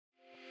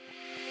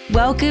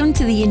Welcome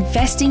to the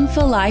Investing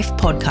for Life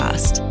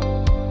podcast,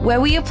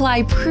 where we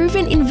apply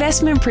proven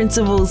investment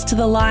principles to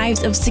the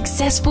lives of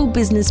successful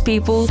business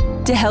people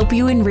to help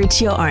you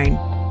enrich your own.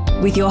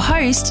 With your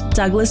host,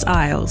 Douglas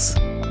Isles.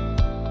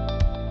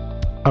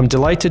 I'm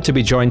delighted to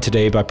be joined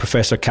today by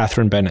Professor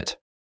Catherine Bennett.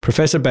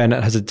 Professor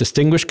Bennett has a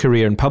distinguished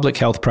career in public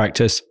health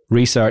practice,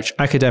 research,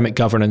 academic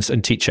governance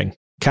and teaching.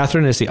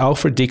 Catherine is the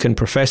Alfred Deakin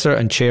Professor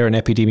and Chair in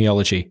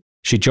Epidemiology.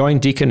 She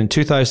joined Deakin in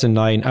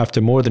 2009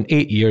 after more than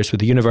 8 years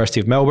with the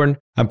University of Melbourne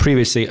and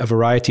previously a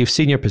variety of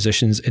senior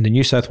positions in the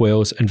New South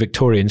Wales and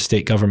Victorian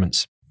state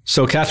governments.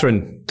 So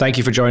Catherine, thank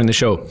you for joining the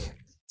show.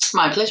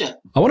 My pleasure.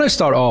 I want to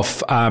start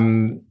off,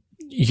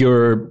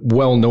 you're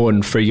well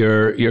known for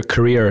your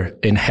career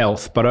in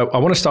health, but I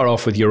want to start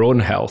off with your own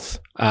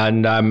health.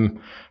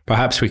 And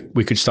perhaps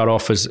we could start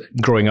off as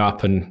growing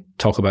up and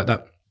talk about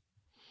that.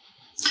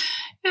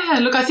 Yeah,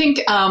 look, I think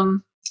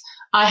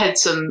I had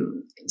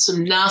some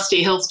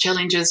nasty health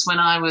challenges when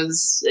I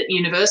was at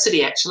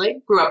university, actually.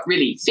 Grew up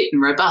really fit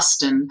and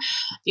robust and,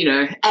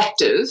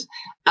 active,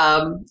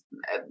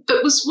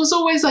 but was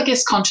always, I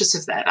guess, conscious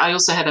of that. I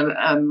also had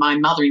my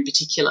mother in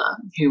particular,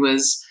 who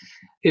was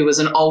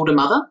an older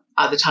mother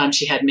at the time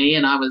she had me,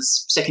 and I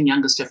was second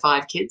youngest of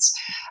 5 kids,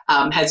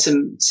 had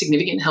some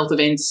significant health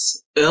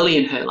events early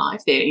in her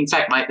life. They're, in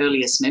fact, my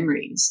earliest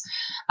memories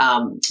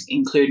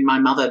include my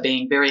mother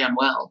being very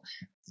unwell.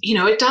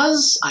 It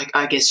does,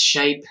 I guess,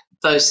 shape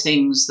those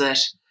things that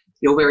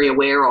you're very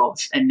aware of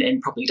and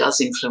probably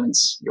does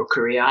influence your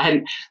career. I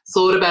hadn't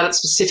thought about it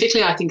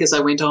specifically. I think as I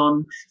went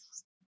on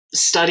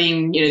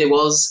studying, there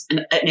was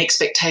an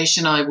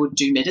expectation I would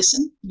do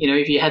medicine.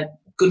 If you had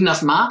good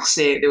enough marks,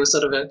 there was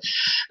sort of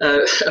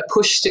a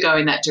push to go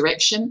in that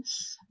direction.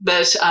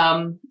 But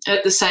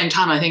at the same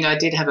time, I think I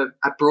did have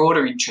a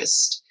broader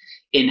interest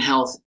in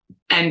health.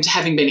 And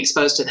having been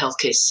exposed to the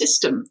healthcare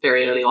system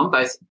very early on,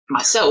 both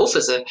myself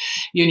as a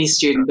uni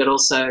student, but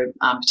also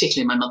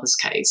particularly in my mother's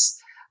case,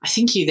 I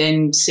think you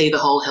then see the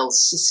whole health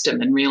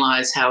system and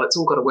realise how it's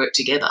all got to work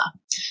together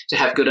to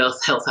have good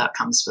health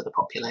outcomes for the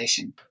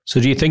population. So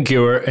do you think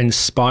you were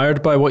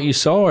inspired by what you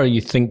saw, or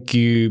you think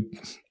you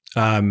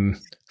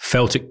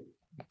felt it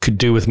could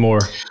do with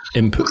more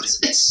input?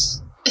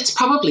 It's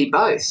probably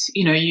both.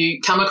 You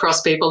come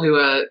across people who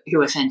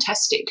are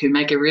fantastic, who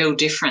make a real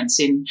difference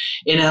in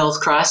a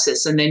health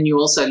crisis, and then you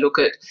also look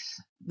at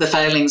the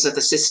failings of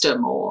the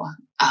system. Or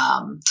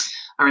I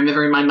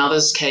remember in my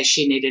mother's case,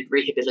 she needed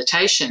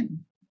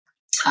rehabilitation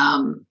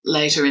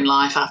later in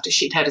life after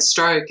she'd had a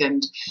stroke,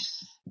 and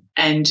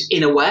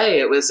in a way,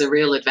 it was a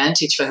real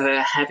advantage for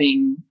her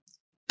having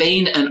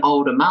been an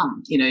older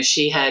mum.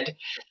 She had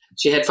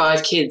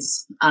 5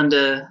 kids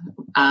under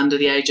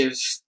the age of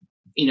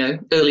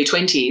early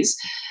 20s,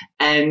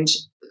 and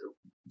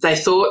they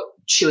thought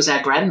she was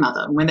our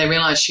grandmother. When they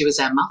realised she was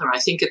our mother, I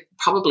think it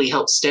probably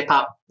helped step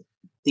up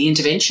the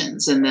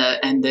interventions and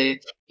the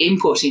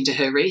input into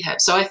her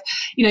rehab. So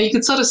you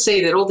could sort of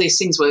see that all these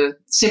things were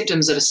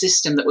symptoms of a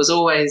system that was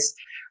always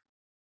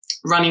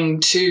running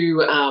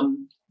too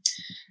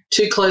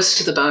close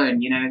to the bone.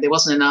 There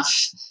wasn't enough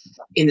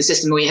in the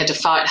system where you had to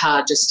fight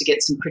hard just to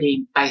get some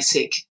pretty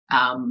basic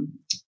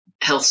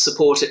health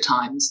support at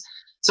times.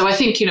 So I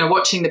think,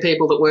 watching the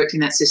people that worked in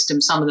that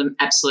system, some of them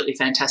absolutely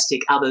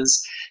fantastic,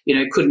 others,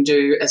 couldn't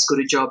do as good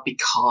a job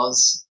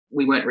because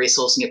we weren't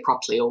resourcing it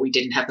properly or we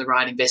didn't have the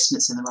right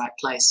investments in the right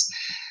place.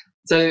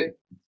 So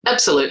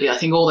absolutely, I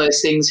think all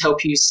those things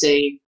help you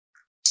see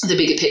the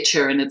bigger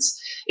picture, and it's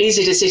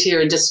easy to sit here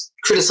and just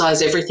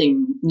criticise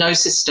everything. No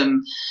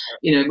system,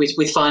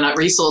 with finite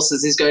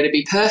resources is going to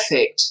be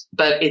perfect,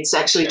 but it's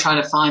actually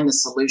trying to find the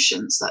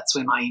solutions. That's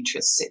where my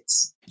interest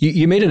sits.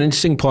 You made an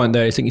interesting point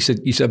there. I think you said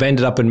you sort of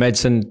ended up in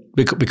medicine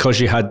because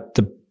you had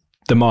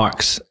the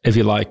marks, if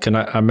you like. And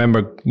I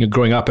remember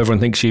growing up, everyone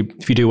thinks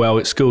if you do well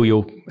at school,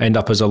 you'll end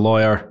up as a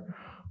lawyer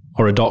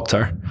or a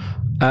doctor.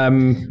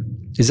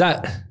 Is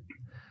it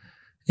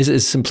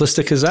as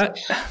simplistic as that?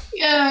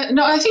 Yeah,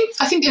 no, I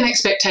think an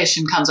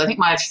expectation comes. I think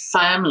my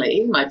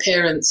family, my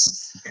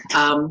parents,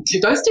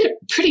 who both did it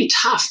pretty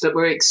tough, but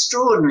were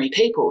extraordinary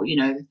people.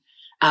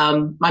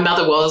 My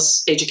mother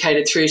was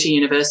educated through to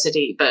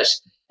university, but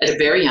at a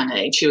very young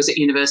age. She was at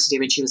university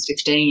when she was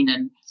 15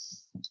 and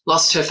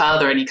lost her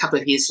father only a couple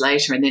of years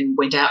later, and then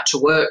went out to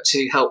work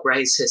to help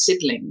raise her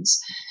siblings.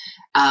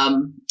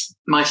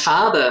 My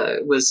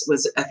father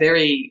was a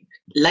very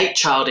late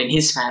child in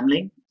his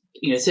family,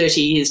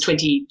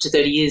 20 to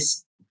 30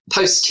 years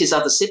post his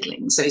other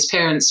siblings. So his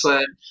parents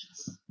were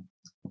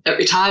at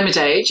retirement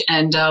age,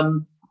 and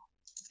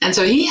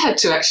so he had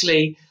to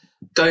actually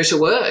go to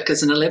work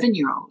as an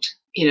 11-year-old.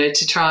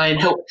 To try and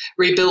help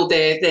rebuild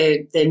their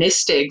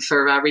nest egg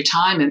for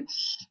retirement,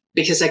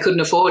 because they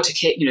couldn't afford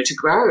to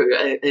grow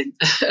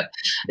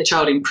a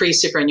child in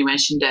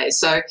pre-superannuation days.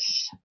 So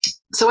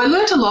I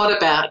learned a lot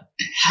about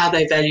how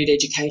they valued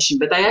education,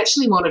 but they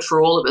actually wanted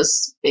for all of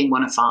us, being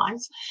one of 5,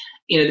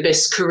 the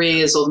best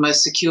careers or the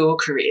most secure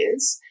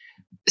careers.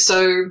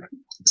 So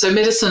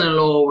medicine and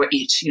law were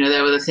it.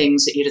 They were the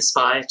things that you'd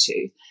aspire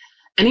to.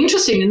 And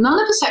interestingly, none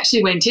of us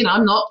actually went in.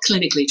 I'm not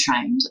clinically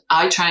trained.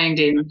 I trained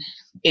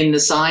in the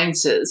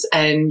sciences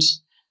and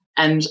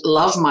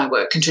love my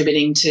work,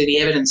 contributing to the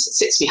evidence that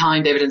sits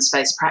behind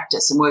evidence-based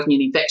practice and working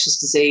in infectious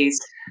disease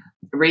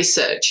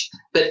research,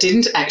 but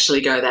didn't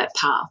actually go that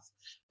path.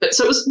 But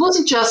so it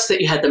wasn't just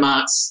that you had the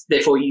marks,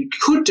 therefore you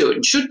could do it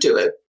and should do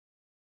it.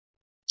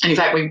 And in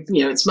fact,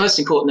 it's most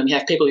important that we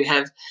have people who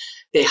have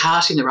their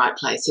heart in the right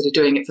place, that are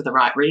doing it for the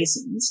right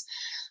reasons.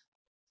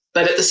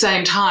 But at the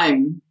same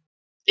time,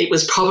 it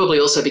was probably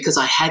also because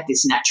I had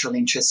this natural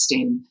interest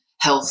in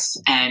health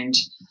and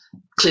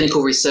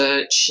clinical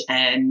research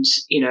and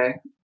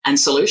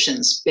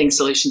solutions, being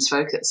solutions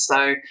focused.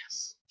 So,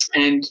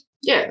 and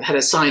yeah, had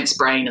a science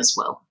brain as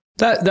well.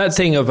 That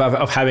thing of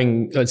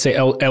having, let's say,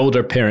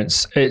 elder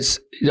parents, it's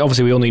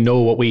obviously we only know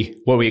what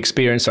we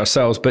experience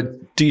ourselves,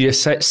 but do you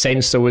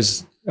sense there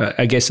was,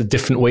 I guess, a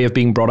different way of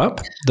being brought up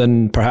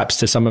than perhaps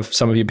to some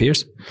of your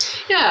peers?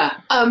 Yeah,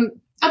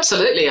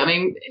 absolutely. I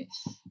mean,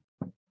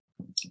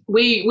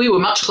 we were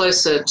much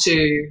closer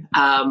to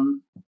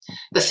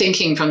the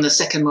thinking from the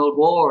Second World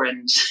War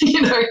and,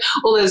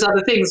 all those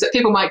other things that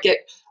people might get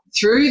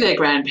through their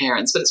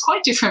grandparents, but it's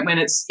quite different when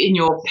it's in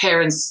your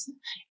parents'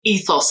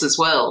 ethos as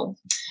well.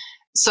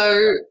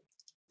 So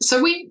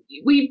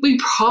we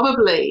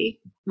probably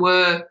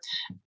were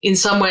in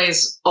some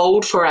ways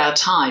old for our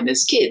time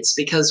as kids,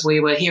 because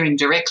we were hearing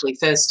directly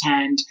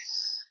firsthand,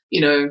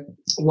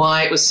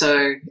 why it was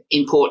so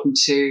important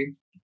to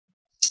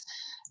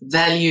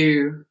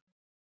value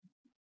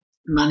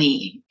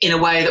money in a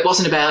way that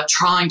wasn't about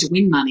trying to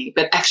win money,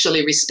 but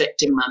actually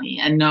respecting money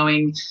and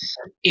knowing,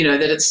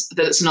 that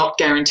it's not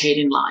guaranteed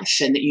in life,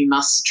 and that you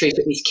must treat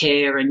it with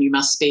care, and you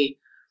must be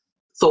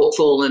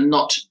thoughtful and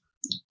not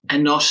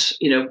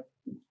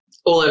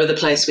all over the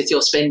place with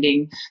your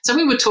spending. So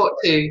we were taught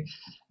to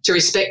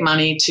respect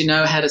money, to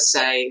know how to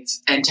save,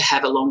 and to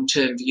have a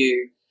long-term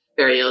view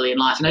very early in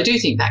life. And I do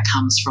think that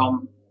comes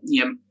from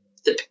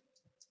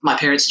my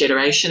parents'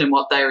 generation and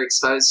what they were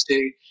exposed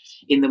to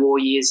in the war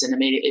years and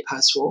immediately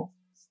post-war.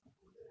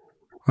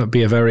 That'd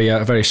be a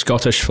very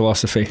Scottish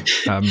philosophy.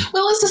 Well,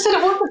 as I said,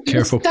 it wasn't.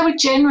 Careful. They were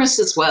generous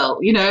as well,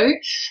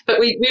 But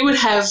we would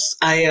have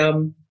a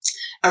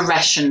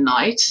ration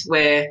night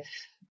where,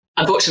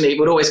 unfortunately, it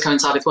would always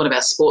coincide with one of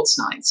our sports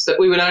nights. But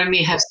we would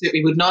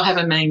not have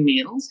a main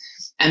meal,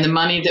 and the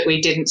money that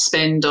we didn't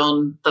spend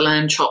on the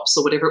lamb chops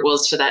or whatever it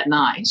was for that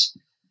night,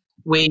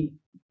 we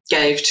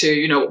gave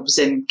to what was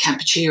then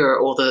Kampuchea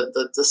or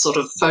the sort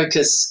of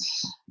focus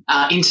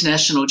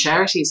international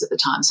charities at the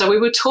time. So we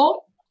were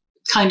taught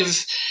kind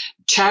of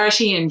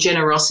charity and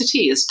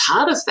generosity as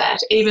part of that,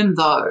 even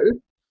though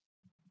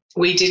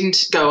we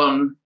didn't go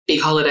on big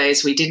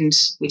holidays. We didn't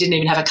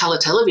even have a colour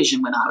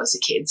television when I was a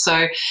kid.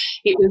 So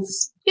it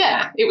was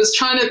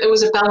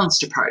a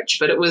balanced approach,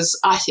 but it was,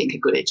 I think, a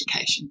good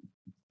education.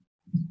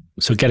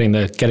 So getting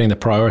the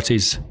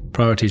priorities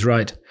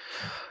right.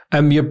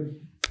 Your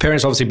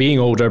parents obviously being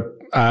older,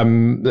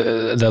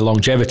 the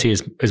longevity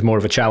is more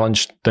of a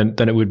challenge than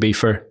it would be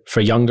for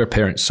younger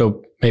parents.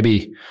 So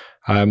maybe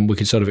we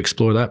could sort of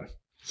explore that.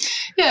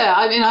 Yeah,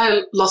 I mean,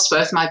 I lost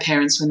both my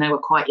parents when they were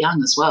quite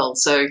young as well.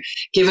 So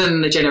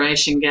given the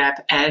generation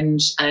gap and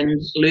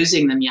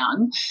losing them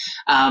young,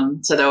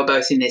 so they were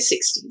both in their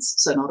 60s,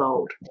 so not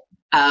old.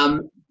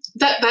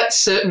 That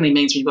certainly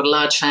means when you've got a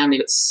large family,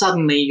 but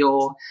suddenly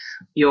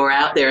you're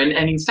out there.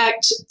 And in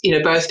fact,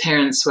 both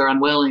parents were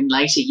unwell in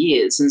later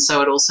years. And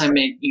so it also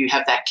meant you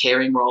have that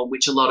caring role,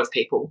 which a lot of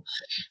people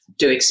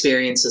do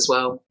experience as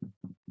well.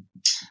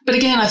 But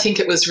again, I think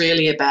it was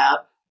really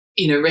about,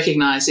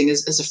 recognising,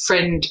 as a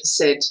friend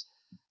said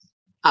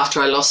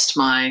after I lost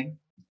my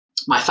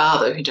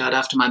father, who died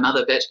after my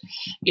mother, but,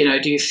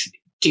 do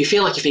you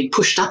feel like you've been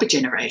pushed up a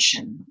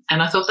generation?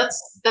 And I thought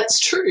that's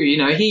true.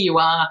 Here you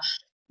are,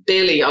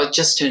 barely, I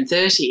just turned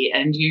 30,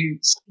 and you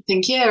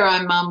think,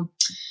 yeah,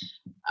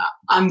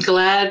 I'm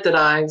glad that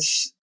I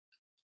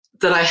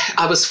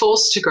was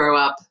forced to grow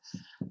up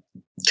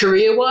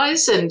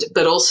career-wise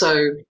but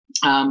also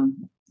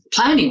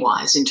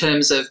planning-wise, in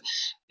terms of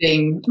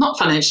being not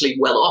financially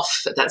well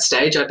off at that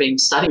stage. I'd been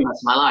studying most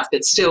of my life,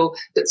 but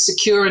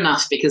secure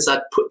enough because I'd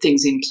put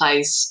things in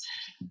place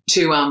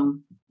to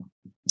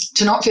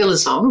not feel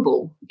as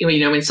vulnerable.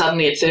 When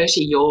suddenly at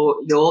 30 you're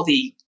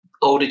the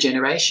older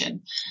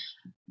generation.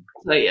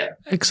 So yeah.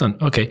 Excellent.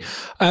 Okay.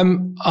 I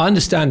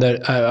understand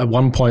that at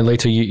one point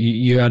later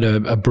you had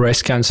a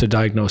breast cancer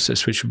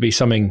diagnosis, which would be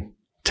something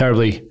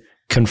terribly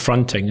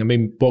confronting. I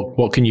mean,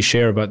 what can you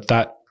share about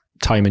that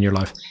time in your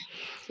life?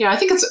 Yeah, I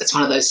think it's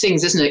one of those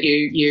things, isn't it?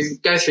 You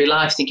go through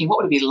life thinking, what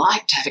would it be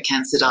like to have a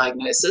cancer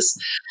diagnosis?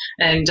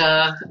 And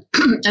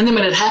and then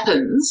when it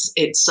happens,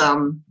 it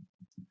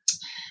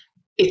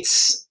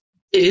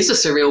is a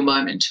surreal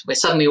moment where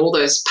suddenly all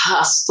those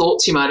past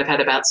thoughts you might have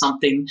had about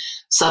something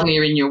suddenly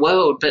are in your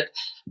world. But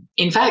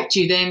in fact,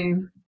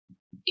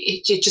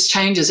 it just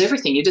changes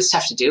everything. You just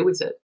have to deal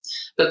with it.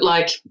 But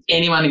like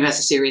anyone who has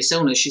a serious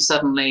illness, you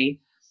suddenly,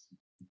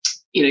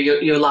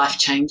 your life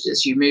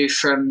changes. You move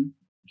from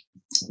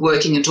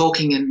working and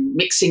talking and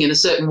mixing in a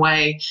certain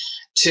way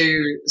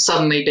to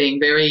suddenly being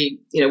very,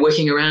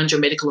 working around your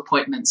medical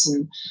appointments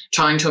and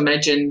trying to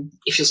imagine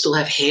if you'll still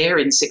have hair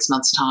in 6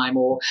 months' time,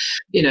 or,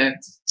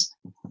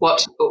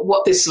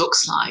 what this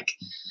looks like.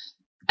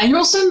 And you're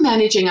also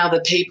managing other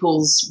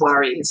people's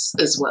worries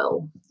as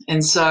well.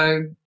 And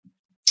so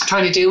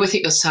trying to deal with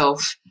it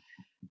yourself,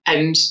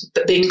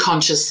 but being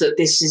conscious that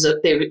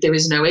there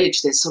is no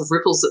edge. There's sort of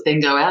ripples that then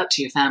go out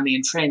to your family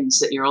and friends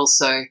that you're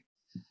also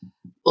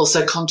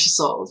conscious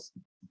of.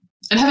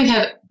 And having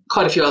had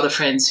quite a few other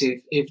friends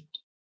who've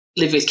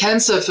lived with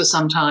cancer for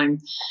some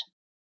time,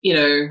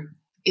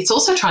 it's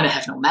also trying to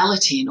have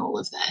normality in all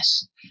of that.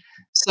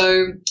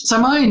 So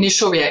my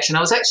initial reaction, I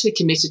was actually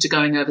committed to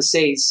going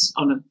overseas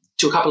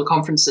to a couple of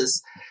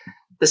conferences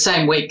the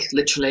same week,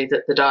 literally,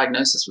 that the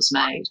diagnosis was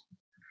made.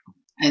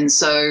 And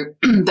so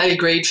they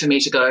agreed for me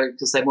to go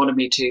because they wanted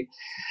me to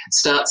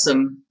start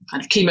some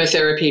kind of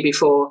chemotherapy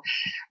before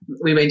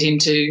we went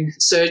into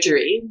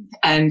surgery.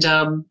 And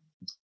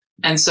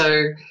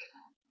so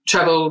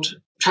travelled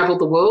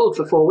the world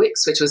for 4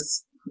 weeks, which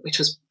was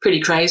pretty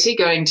crazy,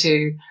 going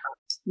to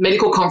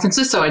medical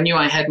conferences. So I knew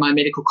I had my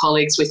medical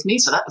colleagues with me,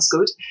 so that was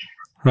good.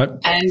 Right.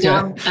 And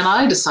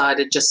I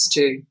decided just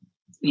to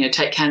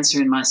take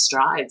cancer in my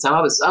stride. So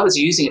I was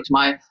using it to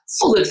my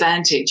full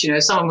advantage.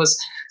 Someone was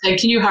saying,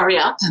 "Can you hurry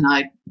up?" And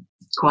I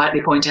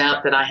quietly point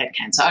out that I had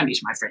cancer, only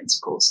to my friends,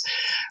 of course.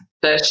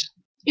 But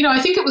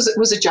I think it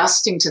was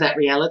adjusting to that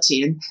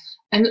reality,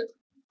 and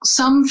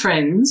some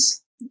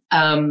friends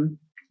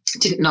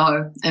didn't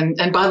know,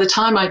 and by the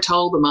time I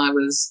told them, I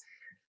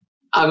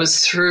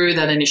was through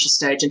that initial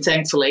stage, and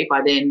thankfully by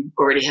then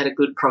already had a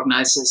good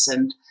prognosis,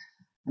 and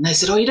they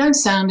said, "Oh, you don't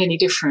sound any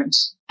different."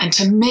 And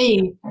to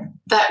me,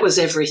 that was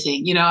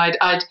everything.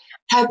 I'd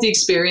had the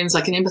experience.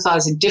 I can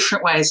empathise in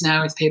different ways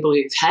now with people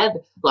who've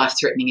had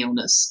life-threatening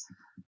illness,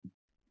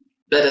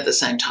 but at the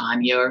same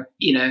time, you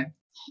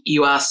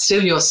are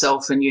still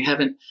yourself, and you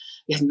haven't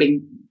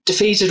been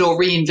defeated or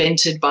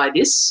reinvented by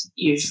this.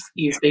 You've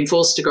been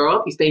forced to grow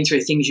up. You've been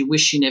through things you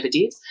wish you never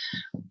did.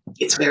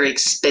 It's very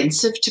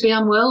expensive to be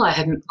unwell. I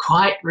hadn't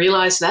quite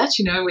realised that.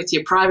 With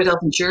your private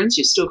health insurance,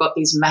 you've still got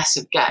these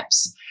massive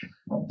gaps.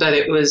 But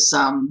it was,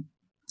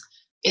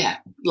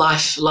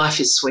 life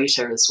is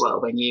sweeter as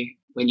well when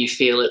you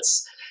feel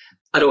it's.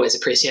 I'd always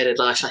appreciated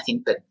life, I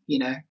think, but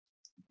then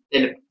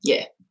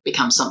it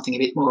becomes something a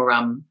bit more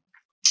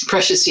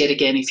precious yet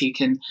again if you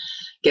can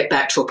get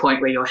back to a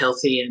point where you're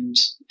healthy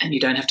and you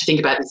don't have to think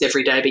about this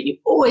every day, but you're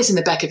always in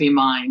the back of your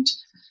mind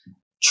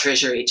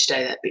treasure each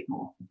day that bit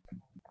more.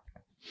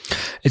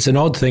 It's an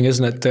odd thing,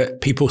 isn't it,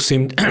 that people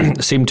seem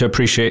to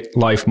appreciate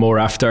life more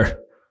after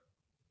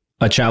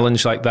a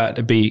challenge like that.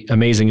 It'd be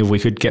amazing if we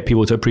could get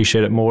people to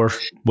appreciate it more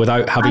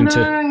without having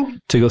to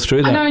go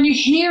through that. I know, and you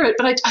hear it,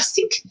 but I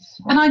think,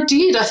 and I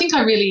did, I think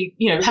I really,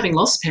 having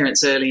lost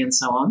parents early and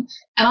so on,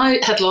 and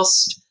I had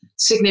lost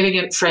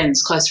significant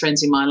friends, close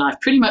friends in my life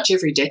pretty much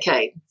every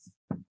decade.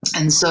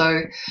 And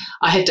so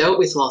I had dealt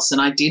with loss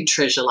and I did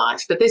treasure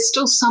life, but there's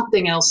still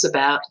something else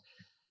about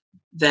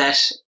that,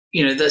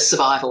 the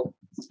survival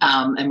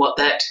and what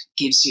that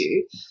gives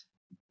you.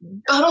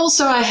 But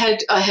also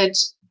I'd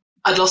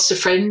lost a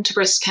friend to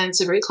breast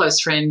cancer, a very close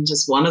friend,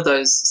 as one of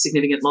those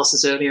significant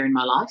losses earlier in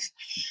my life.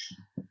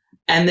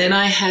 And then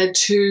I had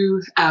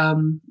two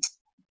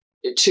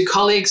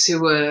colleagues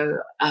who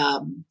were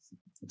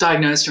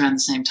diagnosed around the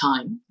same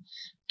time,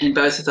 and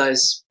both of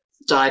those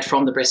died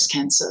from the breast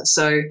cancer.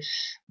 So,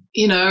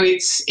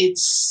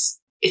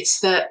 it's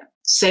that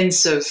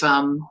sense of,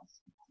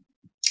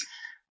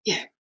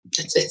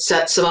 it's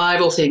that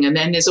survival thing. And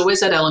then there's always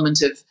that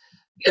element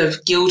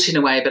of guilt in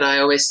a way, but I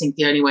always think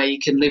the only way you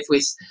can live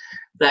with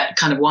that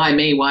kind of why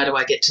me, why do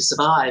I get to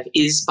survive,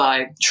 is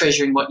by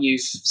treasuring what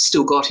you've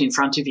still got in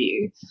front of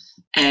you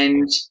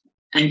and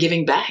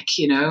giving back,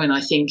 and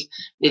I think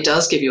it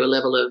does give you a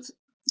level of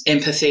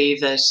empathy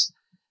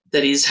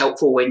that is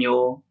helpful when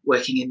you're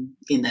working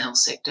in the health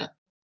sector.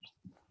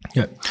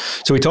 Yeah.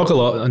 So we talk a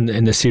lot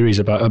in the series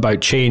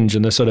about change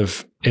and the sort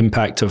of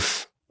impact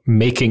of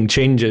making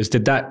changes.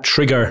 Did that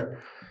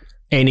trigger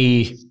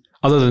any,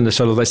 other than the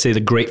sort of, let's say, the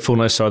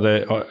gratefulness or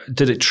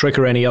did it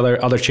trigger any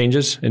other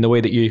changes in the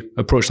way that you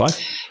approach life?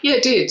 Yeah,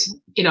 it did.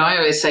 I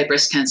always say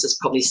breast cancer's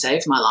probably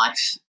saved my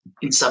life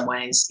in some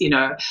ways.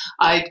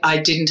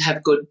 I didn't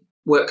have good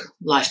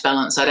work-life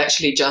balance. I'd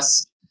actually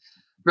just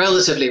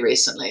relatively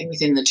recently,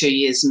 within the 2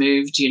 years,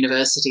 moved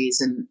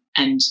universities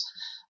and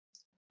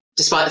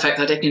despite the fact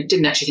that I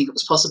didn't actually think it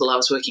was possible, I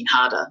was working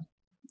harder.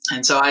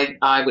 And so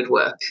I would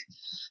work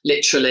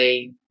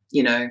literally,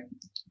 when I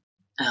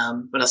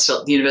was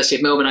still at the University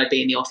of Melbourne, I'd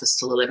be in the office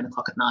till 11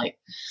 o'clock at night.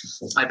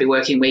 I'd be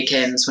working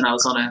weekends when I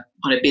was on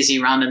a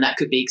busy run, and that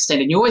could be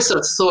extended. You always sort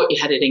of thought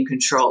you had it in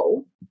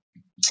control,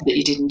 but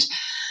you didn't.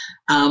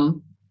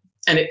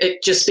 And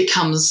it just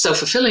becomes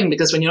self-fulfilling,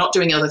 because when you're not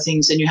doing other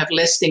things, then you have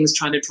less things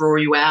trying to draw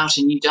you out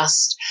and you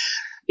just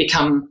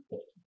become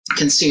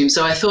consumed.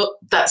 So I thought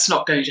that's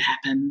not going to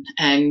happen.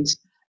 And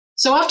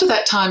so after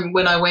that time,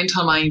 when I went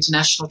on my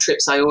international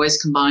trips, I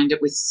always combined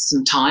it with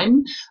some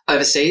time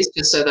overseas,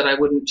 just so that I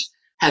wouldn't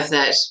have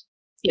that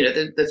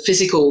the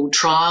physical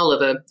trial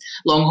of a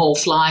long haul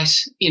flight,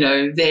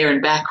 there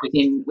and back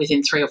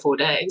within 3 or 4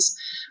 days.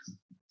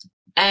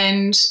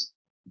 And,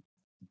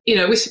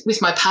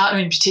 with my partner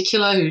in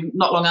particular, who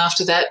not long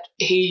after that,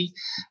 he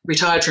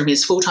retired from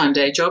his full-time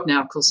day job.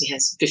 Now, of course, he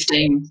has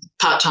 15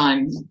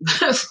 part-time,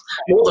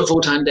 more than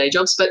full-time day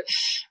jobs. But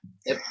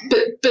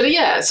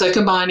yeah, so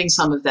combining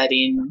some of that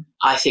in,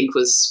 I think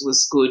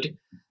was good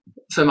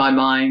for my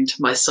mind,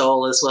 my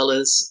soul, as well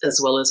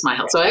as my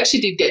health. So I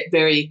actually did get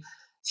very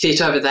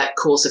fit over that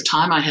course of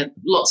time. I had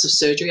lots of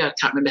surgery. I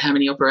can't remember how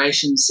many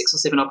operations, 6 or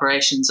 7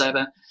 operations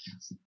over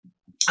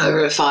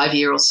a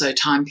 5-year or so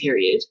time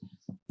period.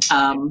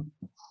 And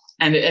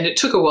it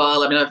took a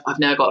while. I mean, I've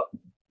now got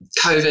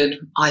COVID,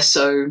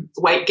 ISO,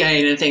 weight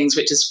gain and things,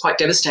 which is quite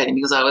devastating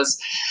because I was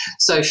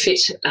so fit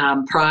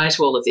prior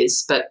to all of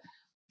this. But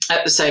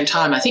at the same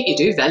time, I think you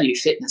do value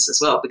fitness as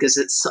well, because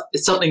it's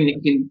something that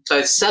you can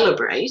both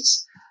celebrate,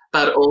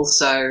 but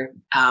also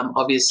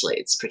obviously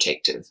it's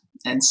protective.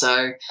 And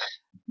so,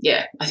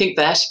 yeah, I think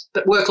that,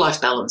 but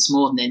work-life balance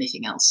more than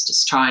anything else,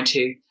 just trying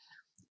to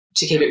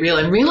keep it real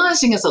and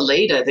realising as a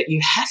leader that you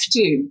have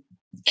to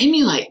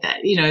emulate that.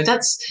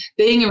 That's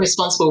being a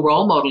responsible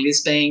role model,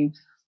 is being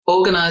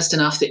organised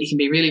enough that you can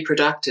be really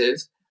productive,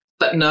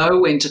 but know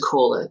when to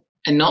call it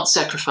and not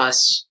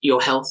sacrifice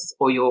your health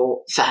or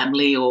your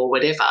family or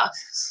whatever,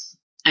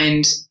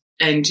 and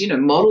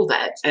model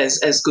that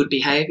as good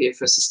behaviour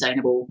for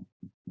sustainable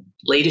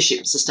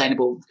leadership,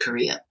 sustainable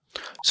career.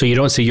 So you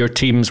don't see your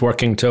teams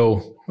working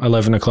till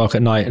 11 o'clock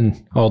at night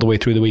and all the way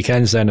through the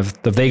weekends then?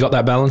 Have they got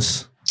that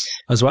balance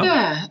as well?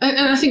 Yeah,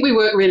 and I think we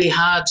work really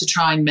hard to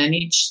try and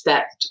manage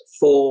that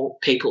for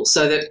people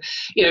so that,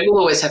 we'll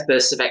always have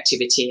bursts of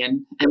activity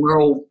and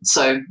we're all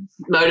so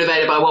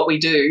motivated by what we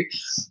do,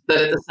 but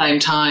at the same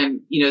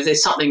time,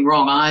 there's something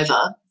wrong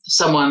either.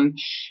 Someone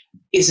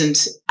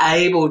isn't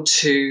able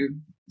to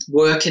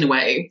work in a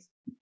way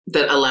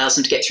that allows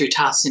them to get through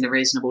tasks in a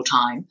reasonable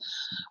time,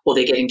 or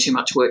they're getting too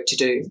much work to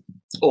do,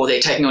 or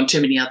they're taking on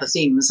too many other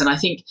things. And I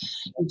think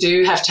you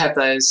do have to have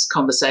those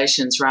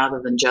conversations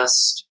rather than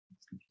just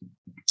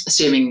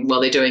assuming,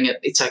 well, they're doing it,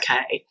 it's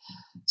okay.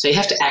 So you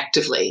have to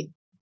actively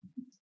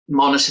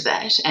monitor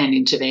that and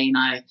intervene,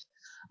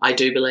 I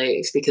do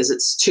believe, because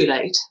it's too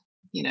late,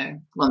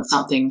 once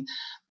something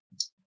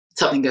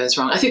goes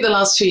wrong. I think the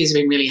last 2 years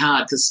have been really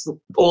hard because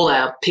all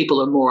our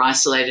people are more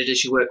isolated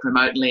as you work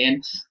remotely.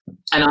 And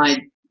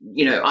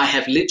I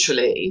have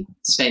literally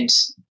spent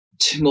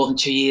more than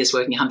 2 years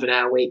working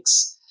 100-hour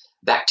weeks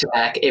back to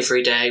back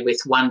every day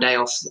with 1 day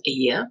off a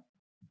year.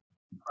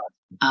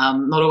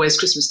 Not always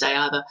Christmas Day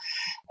either.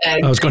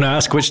 And I was going to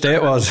ask which day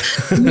it was.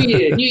 New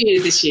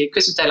Year this year,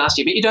 Christmas Day last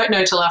year. But you don't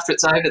know till after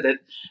it's over that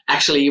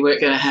actually you weren't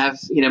going to have,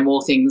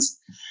 more things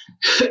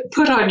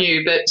put on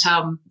you. But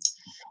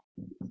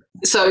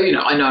so,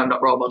 I know I'm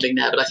not role modelling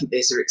now, but I think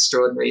these are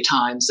extraordinary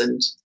times,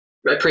 and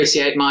I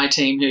appreciate my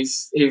team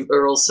who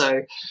are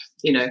also,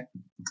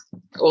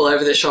 all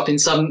over the shop in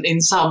some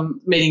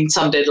meeting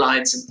some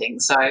deadlines and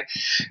things. So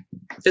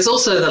there's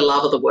also the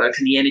love of the work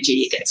and the energy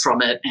you get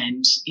from it,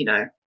 and,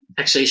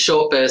 actually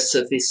short bursts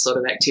of this sort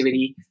of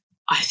activity,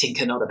 I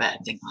think, are not a bad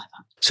thing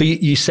either. So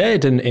you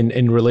said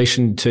in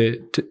relation to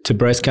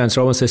breast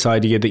cancer, almost this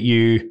idea that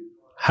you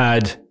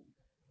had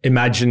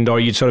imagined,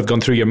 or you'd sort of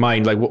gone through your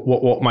mind, like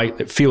what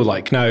might it feel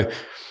like. Now,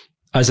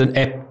 as an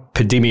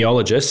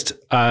epidemiologist,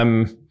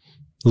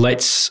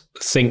 let's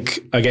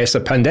think, I guess, a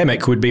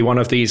pandemic would be one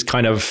of these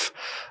kind of,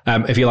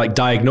 if you like,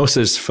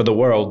 diagnoses for the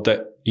world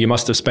that you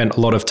must have spent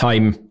a lot of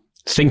time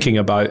thinking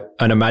about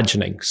and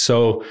imagining.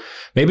 So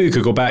maybe we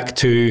could go back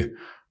to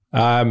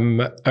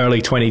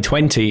early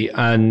 2020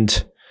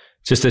 and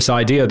just this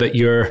idea that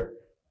your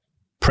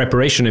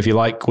preparation, if you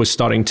like, was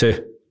starting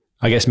to,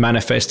 I guess,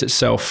 manifest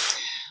itself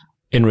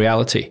in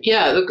reality.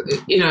 Yeah, look,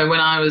 when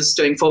I was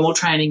doing formal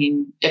training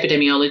in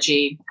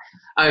epidemiology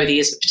over the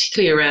years,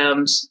 particularly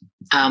around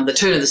the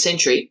turn of the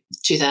century,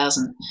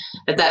 2000,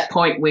 at that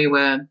point we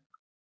were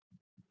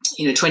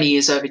 20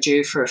 years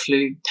overdue for a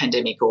flu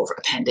pandemic, or for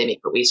a pandemic,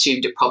 but we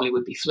assumed it probably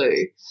would be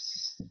flu.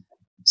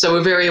 So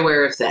we're very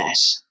aware of that.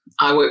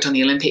 I worked on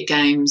the Olympic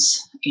Games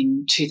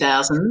in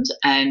 2000,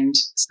 and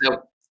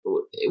so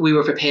we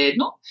were prepared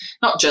not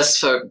just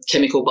for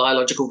chemical,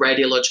 biological,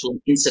 radiological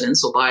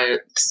incidents or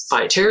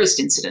bioterrorist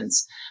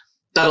incidents,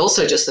 but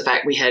also just the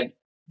fact we had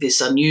this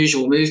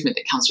unusual movement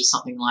that comes with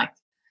something like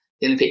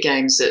the Olympic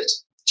Games that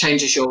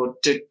changes your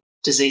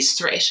disease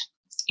threat.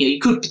 You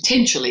could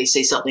potentially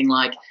see something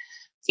like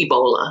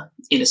Ebola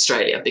in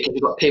Australia, because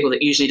you've got people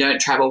that usually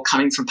don't travel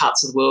coming from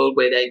parts of the world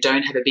where they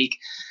don't have a big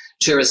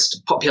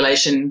tourist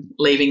population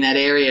leaving that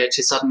area,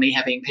 to suddenly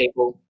having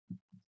people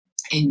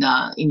in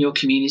your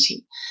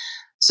community.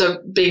 So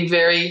being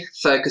very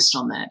focused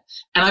on that.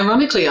 And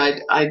ironically,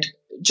 I'd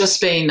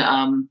just been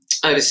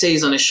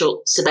overseas on a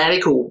short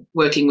sabbatical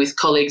working with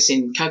colleagues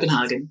in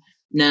Copenhagen,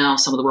 now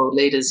some of the world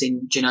leaders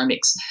in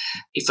genomics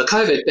for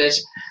COVID. But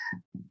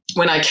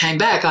when I came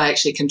back, I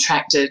actually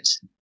contracted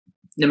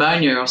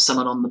pneumonia off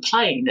someone on the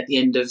plane at the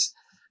end of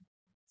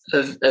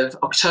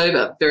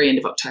October, very end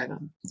of October.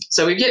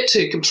 So we've yet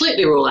to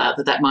completely rule out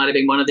that might have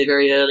been one of the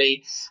very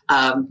early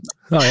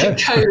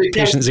COVID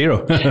patient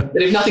zero. But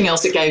if nothing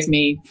else, it gave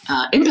me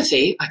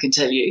empathy, I can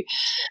tell you.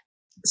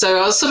 So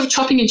I was sort of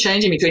chopping and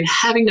changing between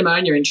having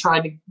pneumonia and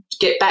trying to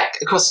get back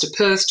across to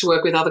Perth to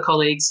work with other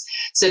colleagues,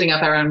 setting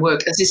up our own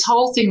work, as this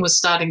whole thing was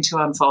starting to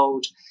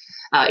unfold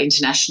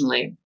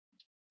internationally.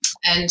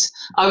 And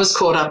I was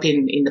caught up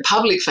in the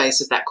public face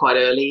of that quite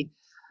early.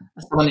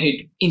 Someone who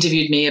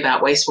interviewed me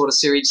about wastewater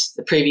sewage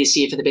the previous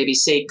year for the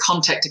BBC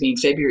contacted me in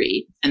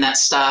February, and that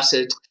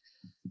started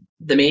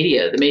the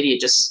media. The media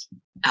just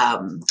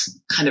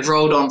kind of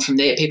rolled on from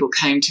there. People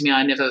came to me.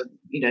 I never,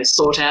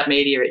 sought out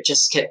media. It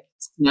just kept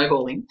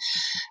snowballing.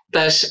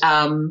 But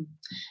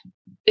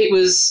it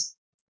was,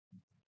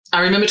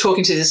 I remember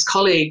talking to this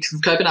colleague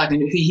from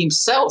Copenhagen who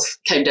himself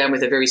came down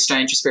with a very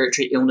strange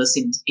respiratory illness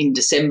in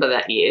December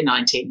that year,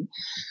 19,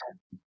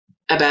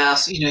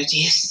 about, do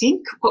you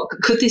think, what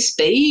could this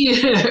be?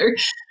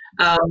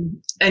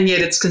 And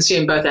yet it's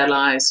consumed both our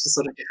lives for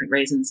sort of different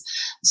reasons.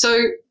 So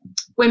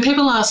when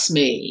people ask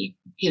me,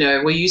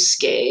 were you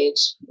scared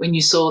when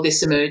you saw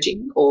this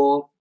emerging?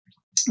 Or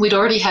we'd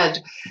already had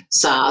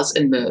SARS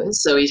and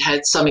MERS, so we'd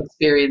had some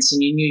experience,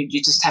 and you knew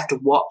you just have to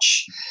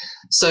watch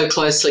so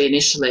closely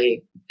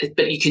initially,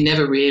 but you can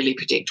never really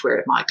predict where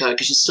it might go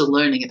because you're still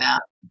learning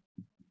about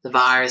the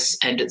virus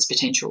and its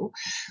potential.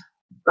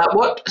 But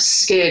what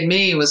scared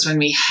me was when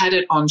we had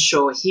it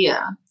onshore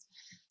here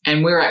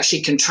and we're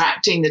actually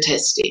contracting the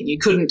testing. You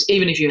couldn't,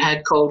 even if you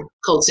had cold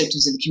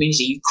symptoms in the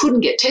community, you couldn't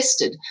get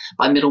tested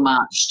by middle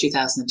March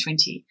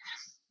 2020.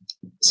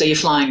 So you're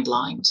flying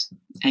blind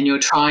and you're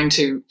trying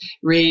to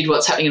read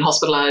what's happening in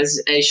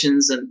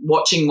hospitalizations and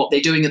watching what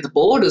they're doing at the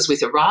borders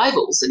with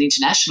arrivals and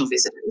international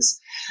visitors.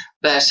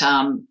 But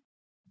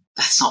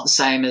that's not the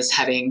same as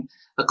having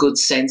a good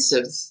sense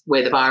of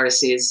where the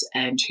virus is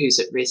and who's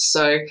at risk.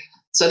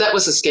 So that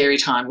was a scary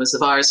time, was the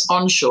virus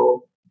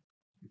onshore.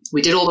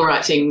 We did all the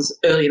right things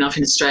early enough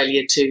in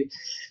Australia to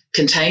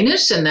contain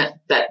it, and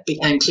that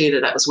became clear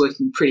that was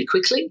working pretty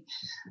quickly.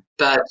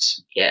 But,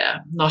 yeah,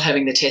 not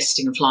having the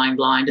testing and flying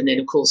blind, and then,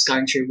 of course,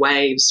 going through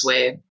waves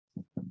where,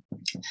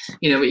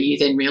 where you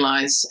then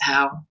realise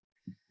how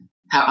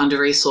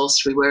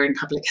under-resourced we were in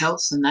public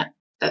health, and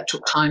that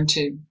took time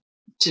to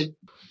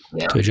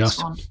adjust.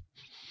 Respond.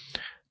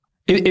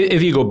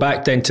 If you go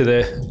back then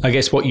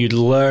to what you'd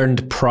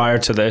learned prior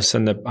to this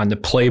and the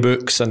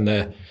playbooks and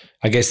the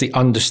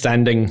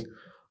understanding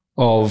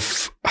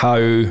of how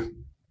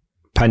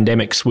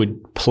pandemics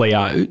would play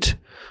out,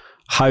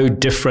 how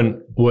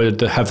different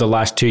would have the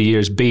last 2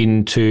 years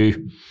been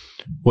to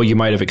what you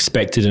might have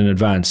expected in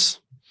advance?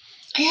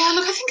 Yeah,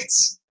 look, I think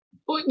it's,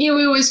 we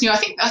always knew. I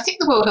think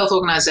the World Health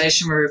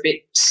Organization were a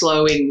bit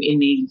slow in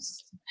the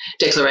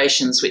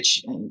declarations,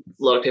 which a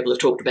lot of people have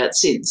talked about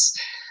since.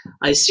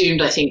 I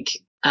think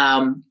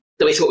that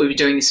we thought we were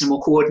doing this in a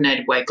more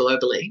coordinated way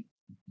globally.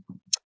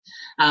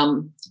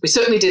 We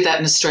certainly did that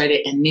in Australia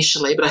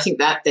initially, but I think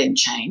that then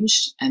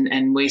changed,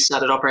 and we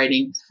started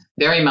operating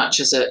very much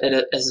as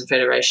a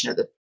federation at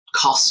the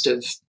cost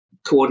of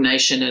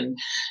coordination and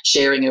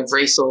sharing of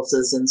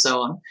resources and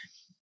so on.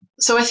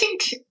 So I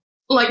think,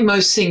 like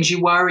most things,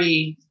 you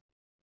worry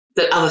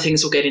that other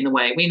things will get in the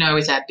way. We know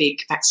with our big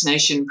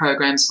vaccination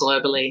programs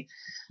globally,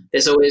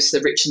 there's always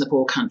the rich and the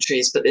poor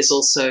countries, but there's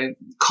also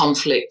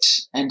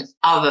conflict and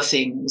other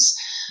things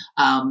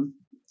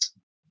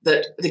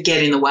that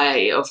get in the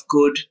way of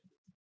good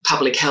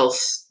public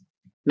health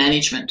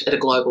management at a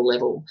global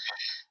level.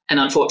 And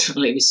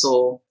unfortunately, we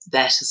saw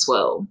that as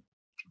well.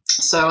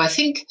 So I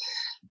think,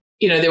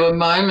 there were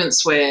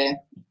moments where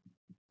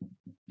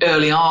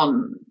early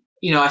on,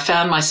 I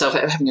found myself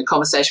having a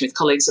conversation with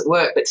colleagues at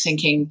work, but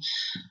thinking,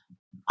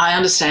 I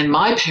understand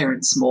my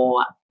parents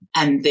more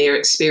and their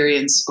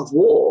experience of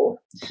war,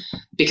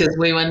 because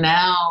we were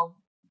now,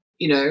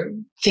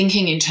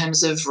 thinking in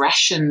terms of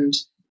rationed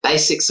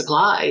basic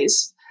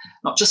supplies,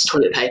 not just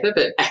toilet paper,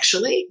 but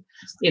actually,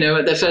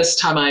 the first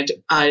time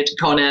I'd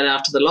gone out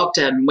after the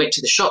lockdown and went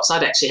to the shops,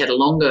 I'd actually had a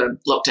longer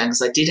lockdown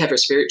because I did have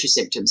respiratory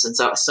symptoms, and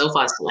so I was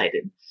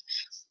self-isolated.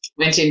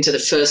 Went into the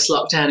first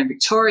lockdown in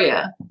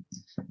Victoria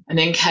and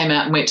then came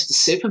out and went to the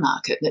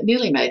supermarket. That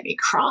nearly made me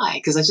cry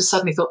because I just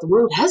suddenly thought the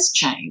world has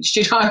changed.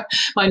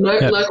 My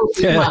local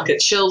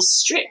supermarket shelves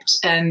stripped,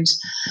 and,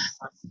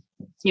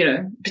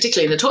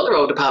 particularly in the toilet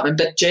roll department,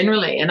 but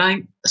generally. And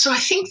I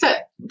think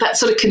that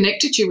sort of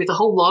connected you with a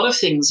whole lot of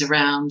things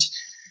around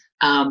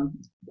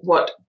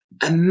what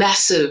a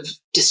massive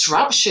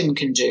disruption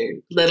can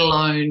do, let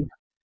alone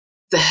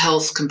the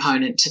health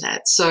component to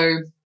that. So,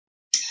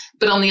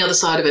 but on the other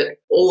side of it,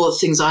 all the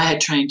things I had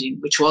trained in,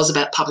 which was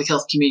about public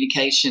health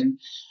communication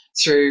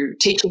through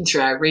teaching,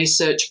 through our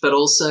research, but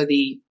also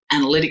the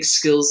analytic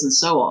skills and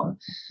so on,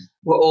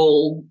 were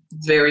all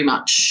very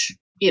much,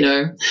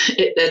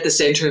 at the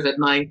centre of it.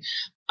 And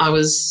I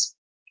was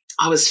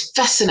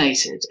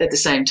fascinated at the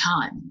same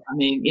time. I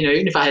mean,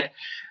 even if I had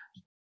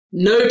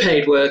no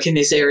paid work in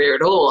this area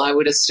at all, I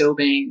would have still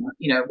been,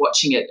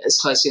 watching it as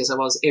closely as I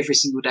was every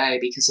single day,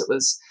 because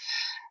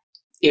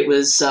it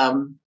was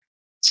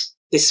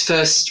this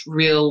first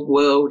real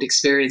world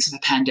experience of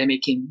a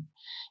pandemic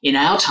in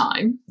our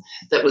time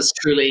that was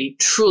truly,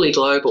 truly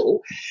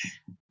global,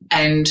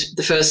 and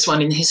the first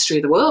one in the history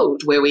of the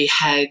world where we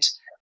had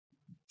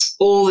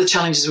all the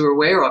challenges we were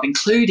aware of,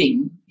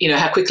 including,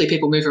 how quickly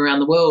people move around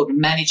the world and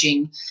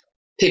managing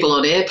people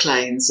on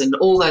airplanes and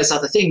all those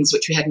other things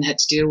which we hadn't had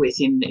to deal with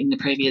in the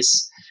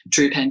previous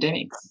true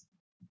pandemics.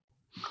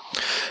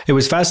 It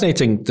was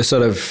fascinating, the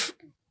sort of,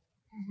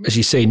 as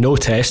you say, no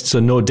tests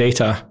and no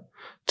data,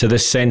 to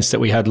this sense that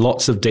we had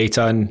lots of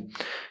data, and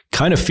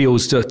kind of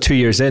feels 2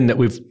 years in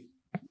that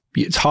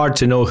it's hard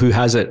to know who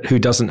has it, who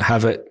doesn't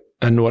have it,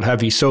 and what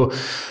have you. So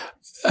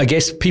I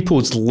guess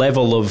people's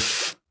level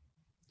of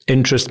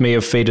interest may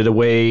have faded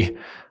away,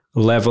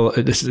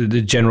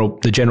 the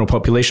general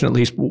population at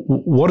least.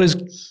 What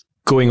is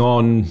going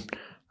on,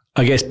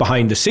 I guess,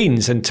 behind the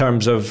scenes in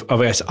terms of I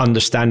guess,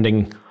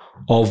 understanding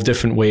of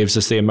different waves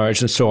as they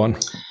emerge and so on?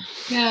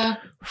 Yeah.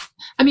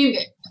 I mean,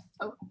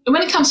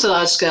 when it comes to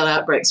large-scale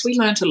outbreaks, we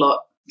learned a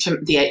lot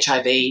from the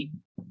HIV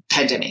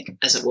pandemic,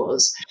 as it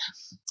was.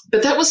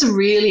 But that was a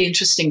really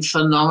interesting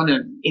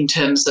phenomenon in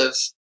terms of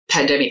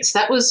pandemics.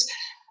 That was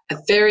a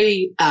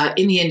very,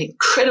 in the end,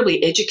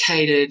 incredibly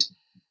educated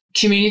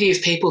community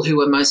of people who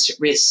were most at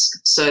risk.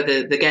 So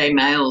the gay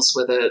males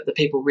were the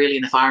people really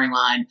in the firing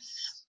line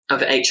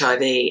of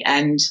HIV.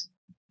 And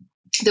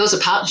there was a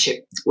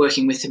partnership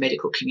working with the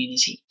medical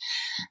community.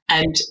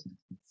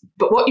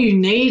 But what you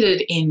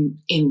needed in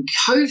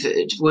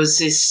COVID was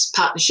this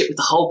partnership with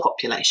the whole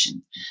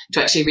population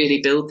to actually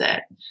really build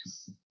that.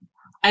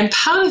 And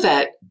part of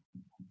that,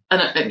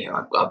 and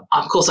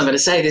of course I'm going to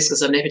say this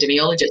because I'm an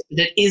epidemiologist, but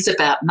it is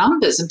about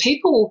numbers, and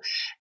people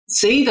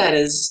see that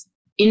as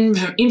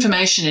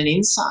information and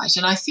insight.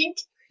 And I think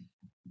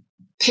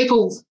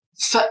people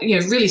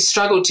really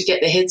struggle to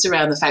get their heads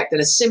around the fact that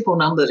a simple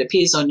number that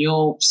appears on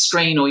your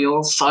screen or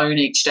your phone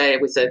each day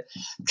with the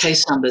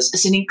case numbers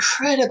is an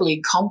incredibly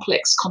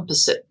complex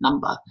composite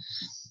number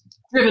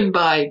driven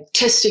by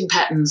testing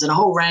patterns and a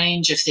whole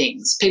range of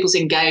things, people's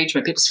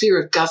engagement, people's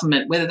fear of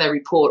government, whether they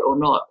report or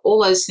not,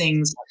 all those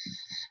things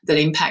that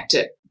impact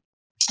it.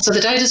 So the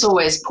data is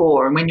always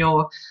poor, and when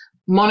you're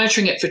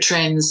monitoring it for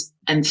trends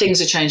and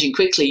things are changing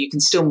quickly, you can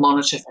still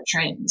monitor for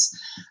trends.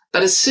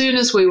 But as soon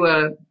as we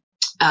were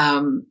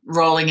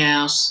rolling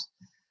out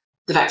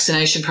the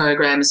vaccination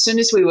program, as soon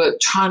as we were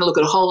trying to look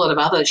at a whole lot of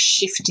other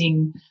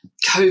shifting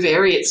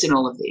covariates in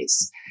all of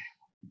this,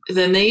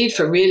 the need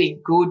for really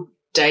good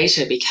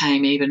data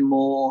became even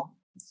more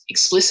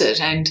explicit.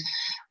 And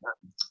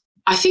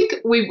I think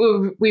we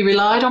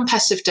relied on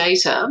passive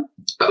data,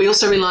 but we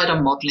also relied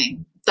on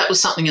modelling. That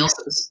was something else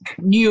that was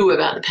new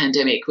about the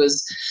pandemic,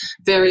 was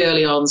very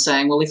early on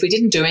saying, well, if we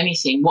didn't do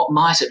anything, what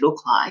might it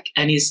look like?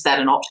 And is that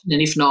an option?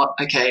 And if not,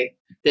 okay,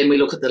 then we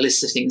look at the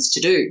list of things to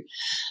do.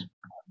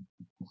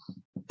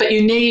 But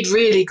you need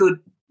really good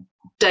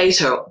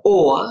data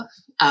or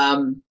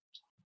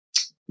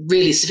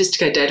really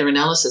sophisticated data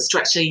analysis to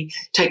actually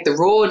take the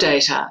raw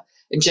data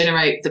and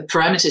generate the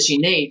parameters you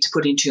need to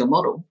put into your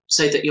model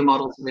so that your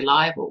model is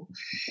reliable.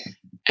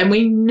 And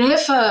we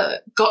never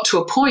got to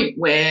a point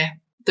where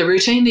the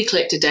routinely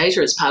collected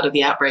data as part of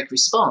the outbreak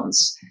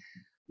response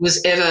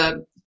was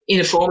ever in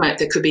a format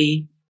that could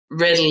be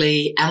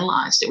readily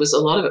analysed. A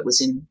lot of it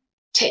was in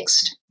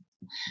text,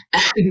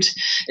 and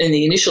in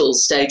the initial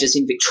stages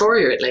in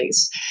Victoria at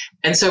least.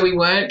 And so we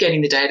weren't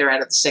getting the data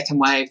out of the second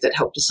wave that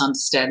helped us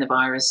understand the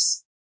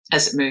virus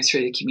as it moved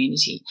through the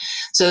community.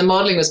 So the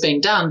modelling was being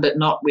done, but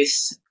not with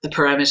the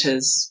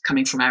parameters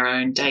coming from our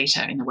own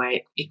data in the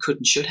way it could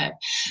and should have.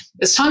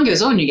 As time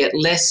goes on, you get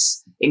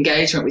less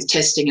engagement with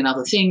testing and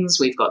other things.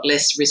 We've got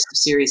less risk of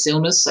serious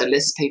illness, so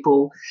less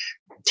people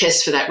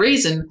test for that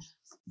reason.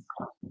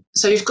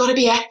 So you've got to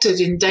be active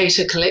in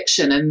data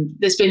collection, and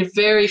there's been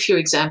very few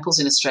examples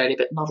in Australia,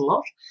 but not a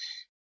lot,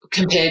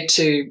 compared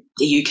to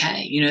the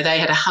UK. They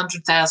had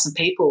 100,000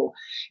 people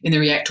in the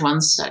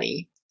REACT-1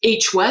 study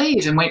each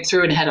wave and went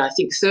through and had, I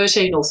think,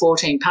 13 or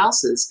 14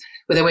 passes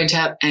where they went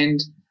out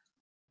and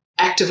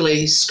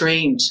actively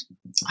screened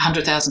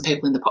 100,000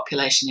 people in the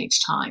population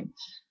each time.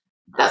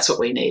 That's what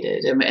we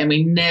needed, and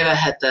we never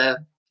had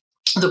the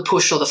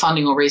push or the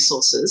funding or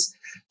resources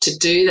to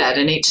do that,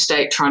 and each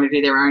state trying to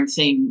do their own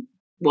thing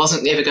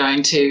wasn't ever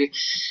going to,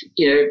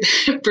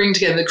 bring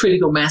together the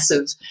critical mass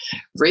of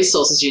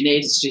resources you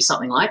needed to do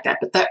something like that.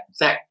 But that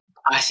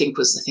I think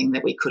was the thing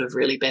that we could have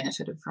really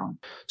benefited from.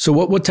 So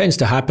what tends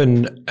to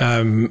happen,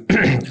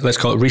 let's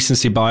call it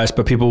recency bias,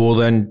 but people will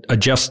then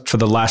adjust for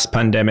the last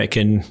pandemic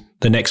and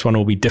the next one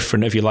will be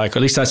different, if you like. Or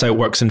at least that's how it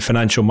works in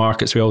financial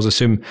markets. We always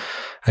assume,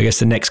 I guess,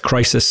 the next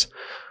crisis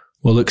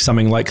will look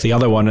something like the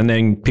other one, and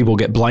then people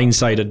get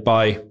blindsided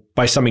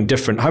by something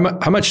different.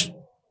 How much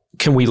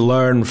can we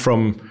learn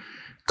from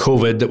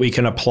COVID that we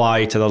can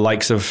apply to the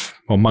likes of,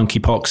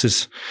 monkeypox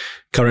is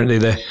currently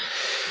the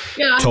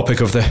topic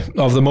of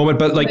the moment,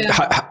 but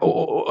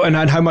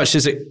and how much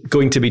is it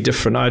going to be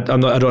different? I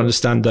don't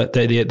understand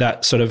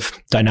that sort of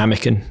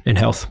dynamic in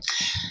health.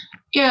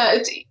 Yeah,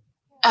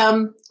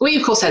 We,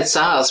 of course, had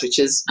SARS, which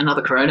is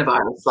another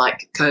coronavirus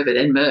like COVID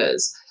and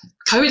MERS.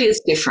 COVID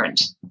is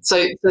different.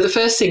 So the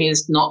first thing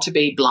is not to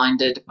be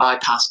blinded by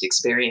past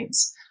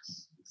experience.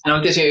 And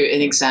I'll give you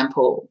an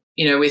example.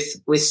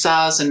 With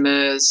SARS and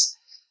MERS,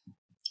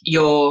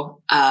 your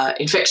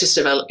infection,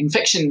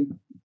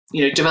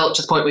 developed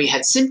to the point where you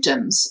had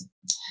symptoms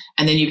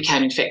and then you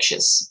became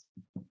infectious.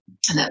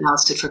 And that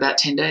lasted for about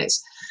 10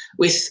 days.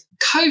 With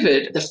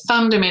COVID, the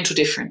fundamental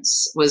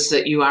difference was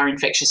that you are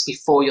infectious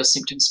before your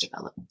symptoms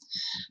develop.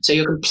 So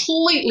you're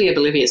completely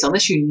oblivious.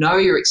 Unless you know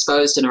you're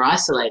exposed and are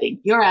isolating,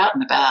 you're out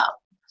and about.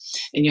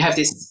 And you have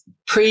this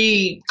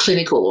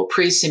pre-clinical or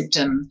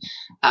pre-symptom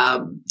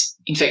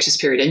infectious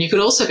period. And you could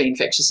also be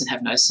infectious and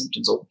have no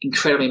symptoms or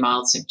incredibly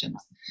mild symptoms.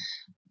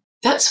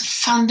 That's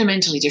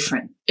fundamentally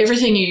different.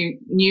 Everything you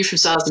knew from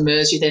SARS and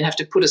MERS, you then have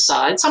to put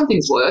aside. Some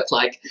things work,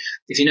 like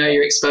if you know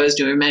you're exposed,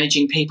 you're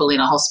managing people in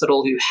a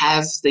hospital who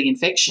have the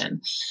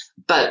infection.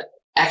 But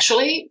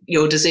actually,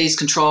 your disease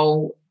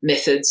control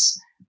methods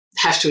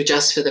have to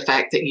adjust for the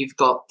fact that you've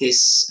got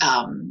this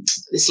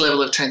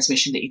level of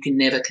transmission that you can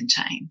never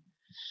contain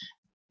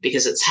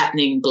because it's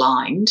happening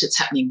blind, it's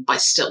happening by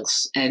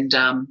stealth, and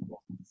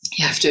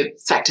you have to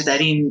factor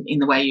that in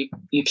the way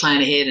you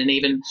plan ahead and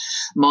even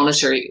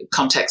monitor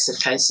contacts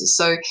of cases.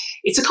 So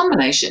it's a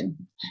combination.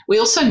 We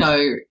also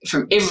know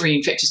from every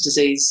infectious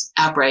disease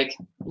outbreak,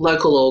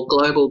 local or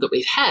global, that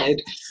we've had,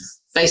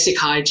 basic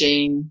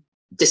hygiene,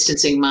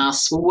 distancing,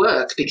 masks will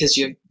work because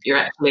you're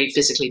actually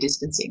physically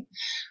distancing.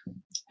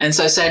 And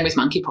so same with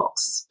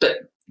monkeypox. But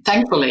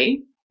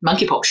thankfully,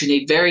 monkeypox, you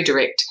need very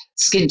direct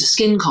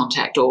skin-to-skin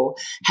contact or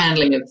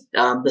handling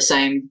of the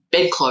same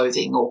bed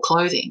clothing or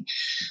clothing.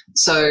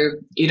 So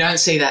you don't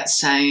see that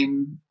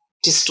same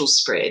distal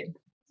spread.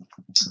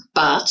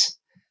 But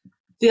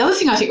the other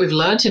thing I think we've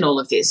learnt in all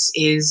of this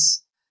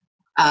is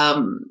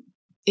the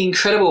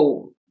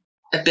incredible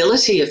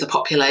ability of the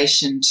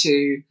population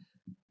to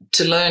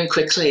learn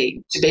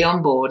quickly, to be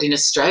on board. In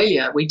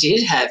Australia, we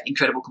did have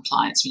incredible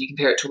compliance when you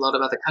compare it to a lot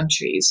of other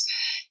countries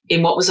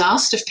in what was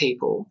asked of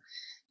people,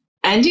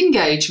 and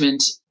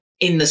engagement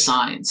in the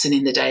science and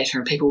in the data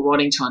and people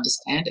wanting to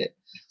understand it.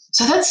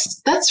 So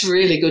that's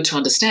really good to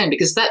understand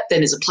because that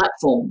then is a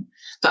platform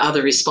for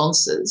other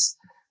responses.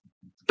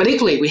 But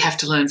equally, we have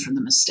to learn from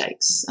the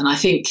mistakes. And I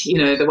think,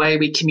 the way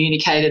we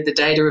communicated the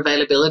data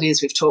availability,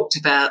 as we've talked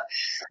about,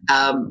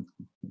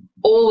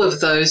 all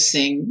of those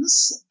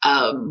things,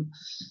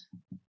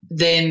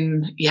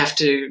 then you have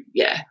to,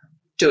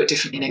 do it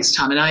differently next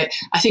time. And I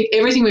think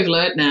everything we've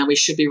learnt now, we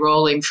should be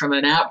rolling from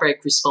an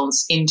outbreak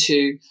response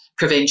into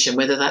prevention,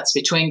 whether that's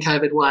between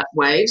COVID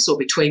waves or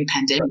between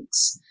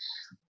pandemics,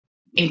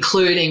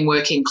 including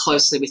working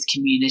closely with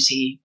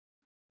community,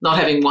 not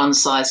having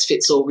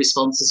one-size-fits-all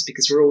responses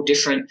because we're all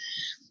different.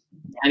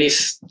 And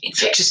if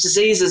infectious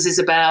diseases is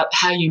about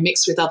how you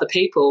mix with other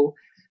people,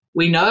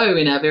 we know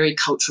in our very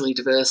culturally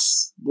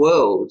diverse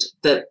world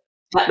that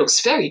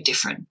looks very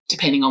different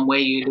depending on where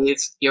you live,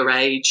 your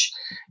age,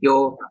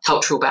 your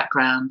cultural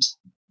background.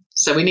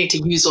 So we need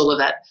to use all of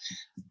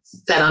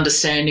that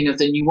understanding of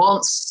the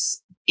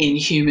nuance in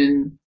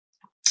human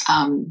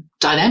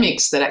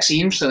dynamics that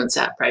actually influence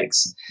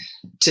outbreaks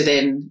to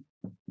then,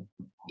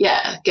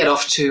 get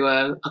off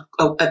to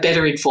a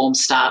better informed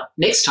start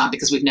next time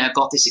because we've now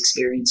got this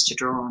experience to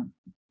draw on.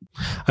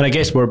 And I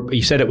guess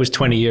you said it was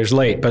 20 years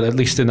late, but at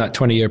least in that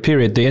 20-year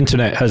period, the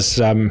internet has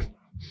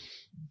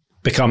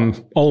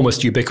become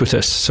almost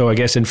ubiquitous. So I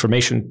guess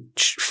information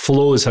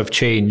flows have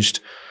changed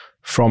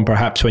from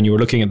perhaps when you were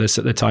looking at this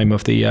at the time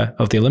of the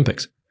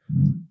Olympics.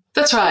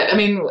 That's right. I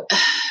mean,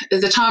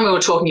 at the time we were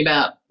talking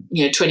about,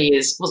 20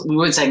 years, we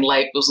weren't saying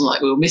late, it wasn't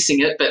like we were missing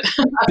it, but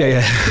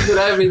but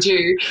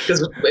overdue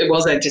because it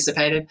was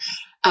anticipated.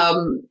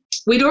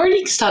 We'd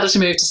already started to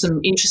move to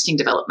some interesting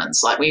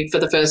developments. Like we, for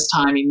the first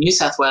time in New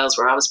South Wales,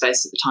 where I was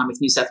based at the time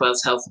with New South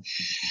Wales Health,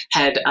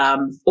 had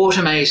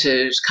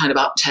automated kind of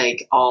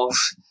uptake of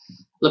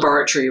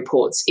laboratory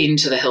reports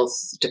into the health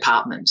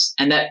department.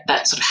 And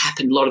that sort of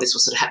happened. A lot of this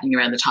was sort of happening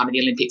around the time of the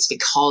Olympics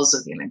because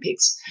of the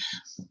Olympics.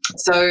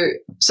 So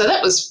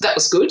that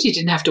was good. You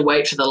didn't have to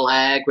wait for the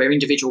lag where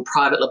individual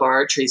private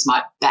laboratories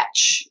might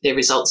batch their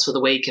results for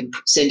the week and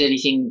send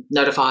anything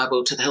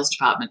notifiable to the health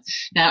department.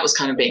 Now it was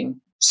kind of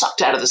being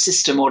sucked out of the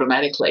system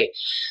automatically.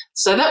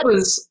 So that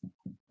was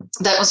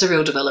a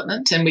real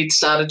development. And we'd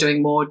started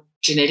doing more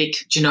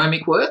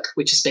genomic work,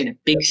 which has been a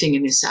big thing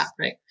in this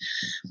outbreak.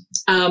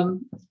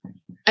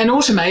 And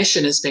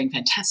automation has been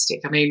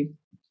fantastic. I mean,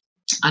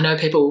 I know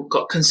people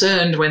got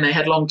concerned when they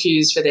had long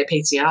queues for their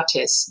PCR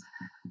tests.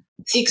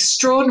 The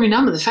extraordinary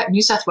number, the fact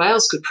New South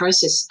Wales could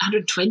process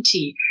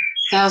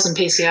 120,000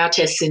 PCR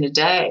tests in a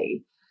day,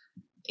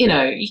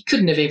 you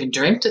couldn't have even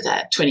dreamt of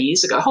that 20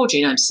 years ago. Whole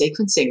genome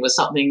sequencing was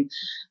something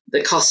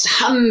that cost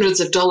hundreds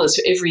of dollars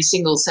for every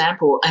single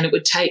sample, and it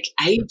would take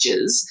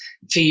ages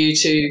for you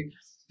to,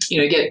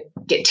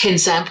 get 10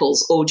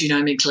 samples all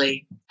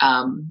genomically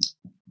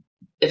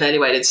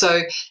evaluated.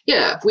 So,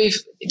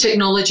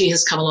 technology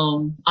has come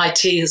along,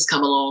 IT has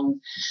come along,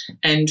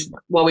 and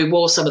while we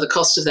wore some of the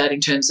cost of that in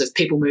terms of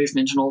people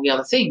movement and all the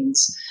other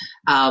things,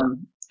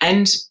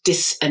 and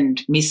dis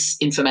and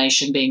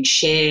misinformation being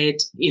shared,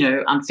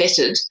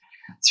 unfettered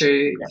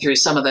through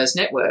some of those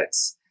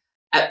networks,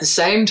 at the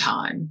same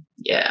time,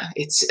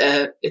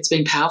 it's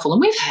been powerful.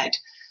 And we've had,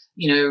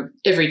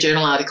 every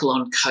journal article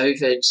on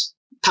COVID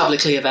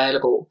publicly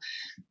available,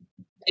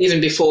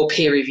 even before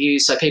peer review.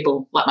 So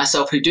people like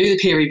myself who do the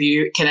peer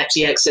review can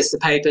actually access the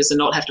papers and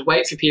not have to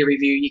wait for peer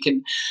review. You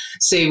can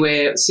see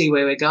where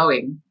we're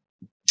going.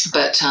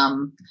 But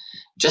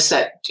just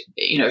that,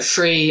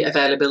 free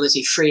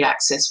availability, free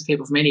access for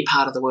people from any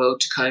part of the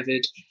world to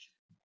COVID,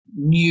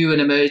 new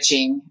and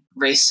emerging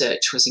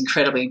research was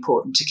incredibly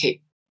important to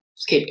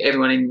keep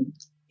everyone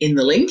in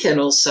the link, and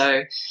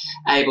also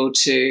able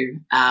to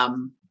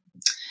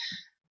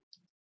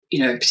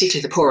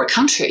particularly the poorer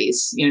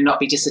countries, not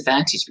be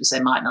disadvantaged because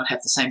they might not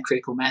have the same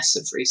critical mass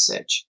of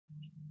research.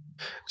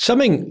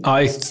 Something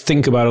I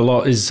think about a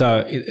lot is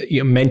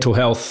mental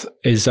health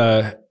is,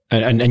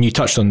 and you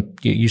touched on,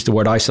 you used the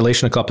word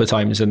isolation a couple of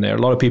times in there.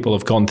 A lot of people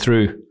have gone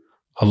through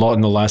a lot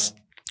in the last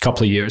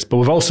couple of years, but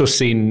we've also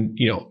seen,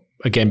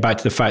 again, back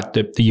to the fact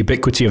that the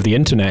ubiquity of the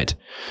internet,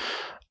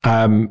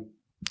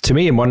 to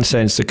me, in one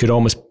sense, it could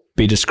almost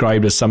be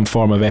described as some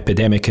form of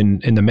epidemic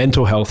in the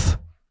mental health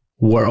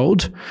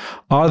world.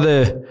 Are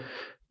the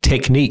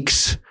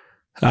techniques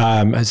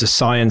as a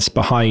science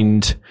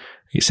behind,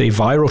 say,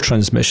 viral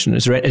transmission?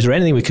 Is there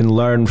anything we can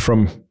learn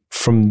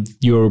from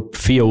your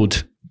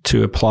field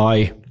to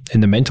apply in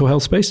the mental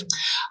health space?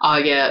 Oh,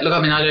 yeah. Look,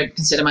 I don't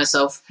consider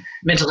myself a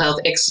mental health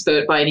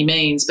expert by any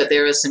means, but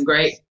there are some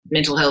great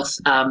mental health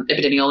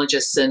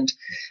epidemiologists and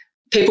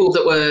people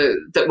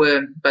that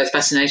were both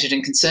fascinated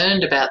and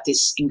concerned about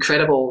this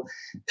incredible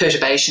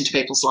perturbation to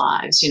people's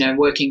lives,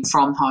 working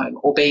from home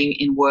or being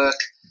in work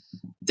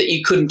that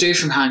you couldn't do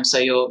from home, so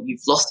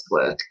you've lost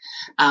work,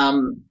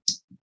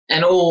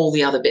 and all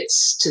the other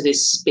bits to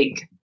this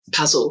big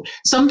puzzle.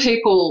 Some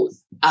people,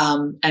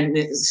 and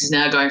this is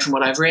now going from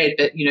what I've read,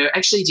 but,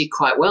 actually did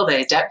quite well.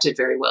 They adapted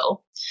very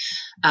well.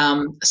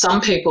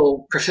 Some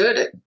people preferred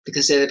it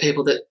because they're the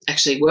people that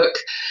actually work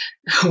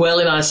well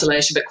in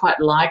isolation, but quite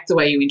like the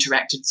way you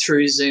interacted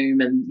through Zoom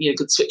and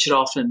could switch it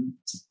off and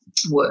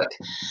work.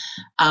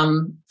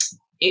 And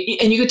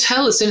you could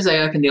tell as soon as they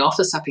opened the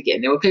office up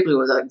again, there were people who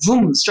were like,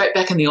 boom, straight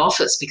back in the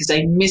office because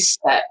they missed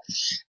that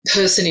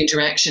person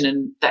interaction,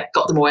 and that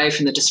got them away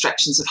from the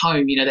distractions of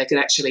home. They could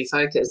actually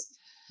focus.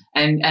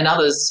 And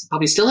others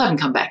probably still haven't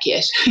come back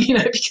yet,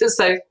 because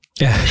they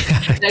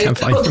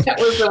thought that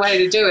was the way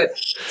to do it.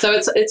 So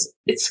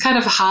it's kind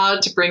of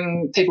hard to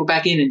bring people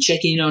back in and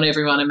check in on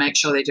everyone and make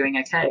sure they're doing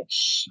okay.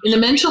 In the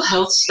mental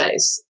health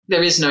space,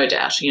 there is no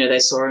doubt, they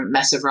saw a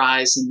massive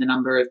rise in the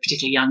number of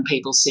particularly young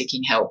people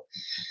seeking help.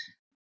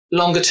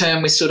 Longer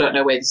term, we still don't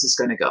know where this is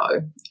going to go.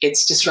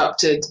 It's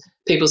disrupted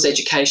people's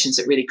educations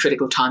at really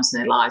critical times in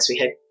their lives. We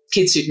had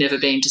kids who'd never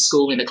been to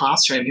school in a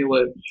classroom who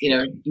were,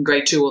 in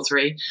grade 2 or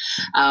 3.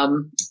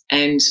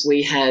 And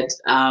we had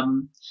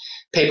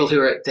people who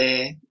are at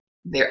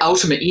their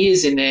ultimate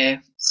years in their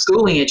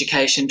schooling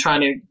education trying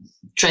to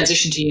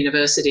transition to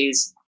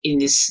universities in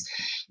this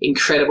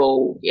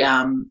incredible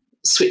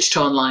switch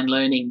to online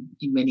learning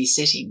in many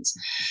settings.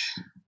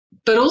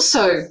 But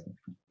also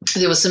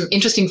there was some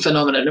interesting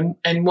phenomena,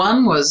 and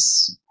one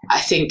was, I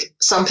think,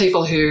 some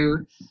people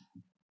who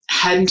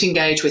hadn't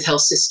engaged with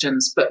health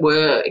systems but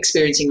were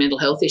experiencing mental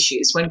health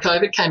issues. When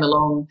COVID came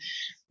along,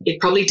 it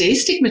probably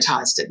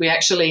destigmatized it. We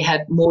actually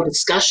had more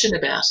discussion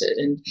about it,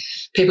 and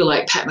people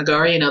like Pat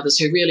McGorry and others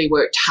who really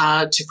worked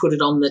hard to put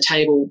it on the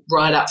table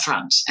right up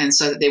front, and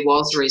so that there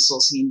was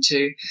resourcing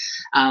into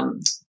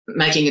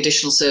making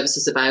additional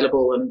services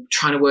available and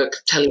trying to work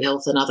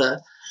telehealth and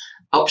other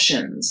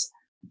options.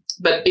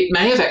 But it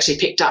may have actually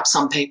picked up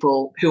some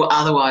people who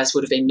otherwise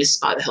would have been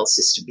missed by the health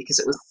system, because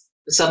it was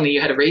suddenly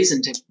you had a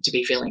reason to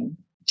be feeling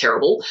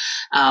terrible,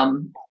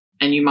 and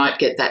you might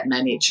get that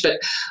managed. But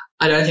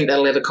I don't think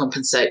that'll ever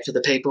compensate for the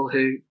people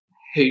who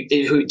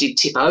did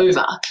tip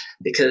over,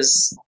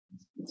 because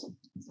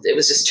it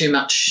was just too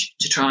much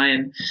to try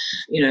and,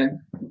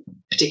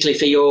 particularly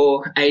for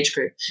your age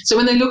group. So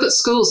when they look at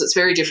schools, it's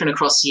very different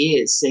across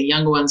years. The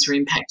younger ones are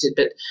impacted,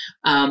 but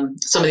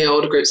some of the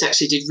older groups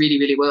actually did really,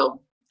 really well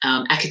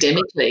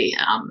academically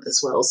as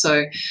well.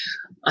 So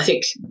I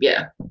think,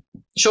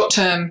 short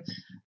term,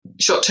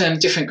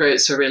 different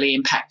groups were really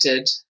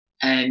impacted,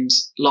 and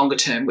longer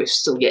term, we've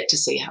still yet to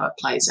see how it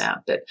plays out.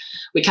 But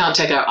we can't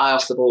take our eye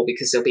off the ball,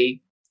 because there'll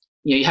be,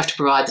 you have to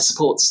provide the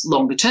supports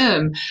longer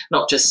term,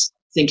 not just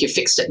think you've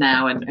fixed it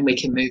now and we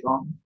can move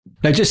on.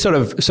 Now, just sort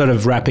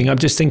of wrapping up,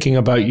 just thinking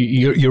about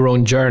your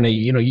own journey.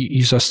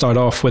 You sort of start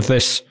off with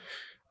this,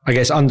 I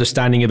guess,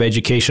 understanding of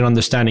education,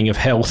 understanding of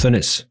health, and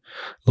it's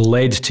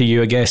led to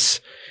you, I guess,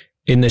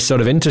 in this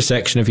sort of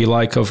intersection, if you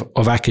like, of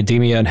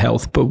academia and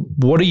health. But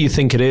what do you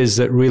think it is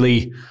that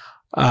really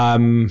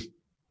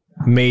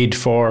made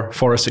for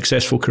a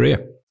successful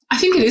career? I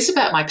think it is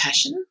about my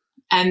passion,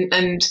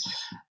 and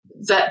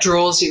that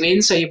draws you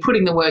in. So you're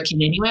putting the work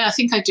in anyway. I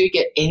think I do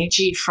get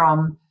energy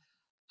from,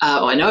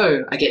 I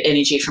know I get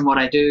energy from what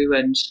I do,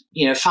 and,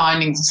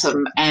 finding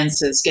some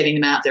answers, getting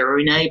them out there, or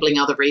enabling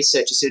other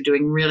researchers who are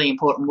doing really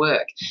important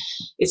work.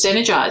 It's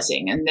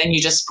energizing, and then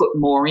you just put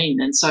more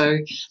in. And so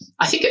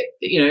I think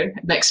it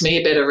makes me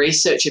a better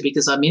researcher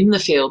because I'm in the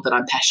field that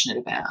I'm passionate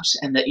about,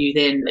 and that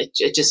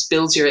it just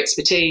builds your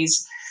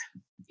expertise.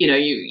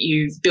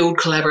 You build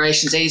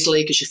collaborations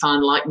easily because you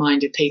find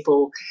like-minded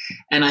people,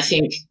 and I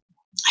think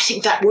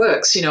that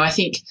works. I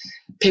think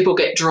people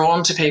get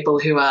drawn to people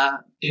who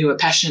are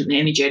passionate and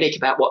energetic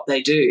about what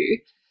they do,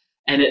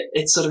 and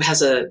it sort of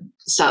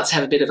starts to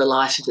have a bit of a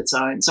life of its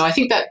own. So I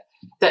think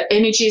that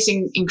energy is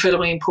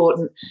incredibly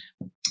important.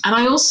 And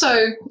I also,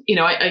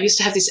 I used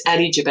to have this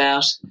adage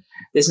about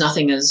there's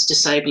nothing as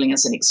disabling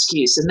as an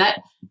excuse, and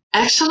that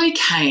actually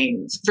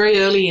came very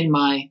early in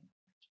my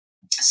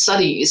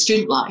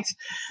student life.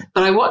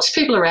 But I watched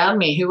people around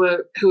me who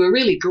were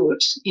really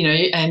good,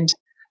 and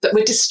that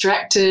were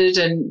distracted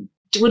and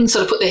wouldn't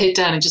sort of put their head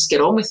down and just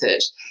get on with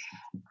it.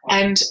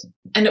 And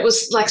it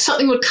was like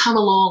something would come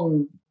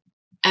along,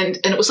 and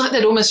it was like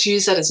they'd almost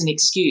use that as an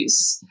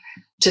excuse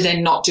to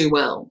then not do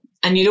well.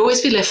 And you'd always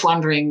be left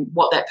wondering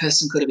what that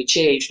person could have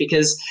achieved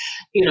because,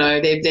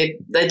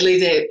 they'd leave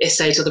their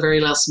essay till the very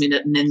last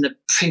minute, and then the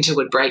printer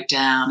would break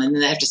down, and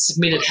then they have to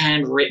submit it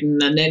handwritten,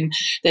 and then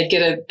they'd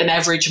get an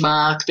average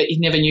mark, but you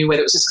never knew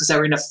whether it was just because they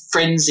were in a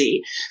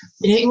frenzy.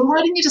 And you think, well,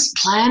 why didn't you just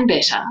plan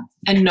better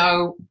and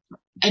know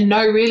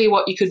really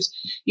what you could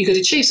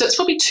achieve? So it's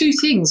probably two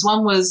things.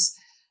 One was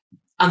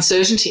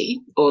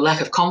uncertainty or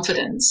lack of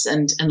confidence,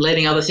 and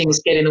letting other things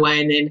get in the way,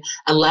 and then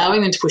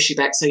allowing them to push you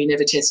back so you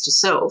never test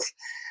yourself.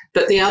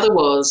 But the other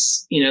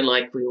was,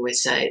 like we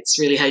always say, it's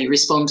really how you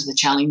respond to the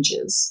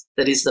challenges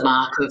that is the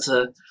mark of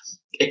the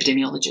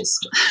epidemiologist.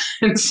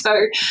 And so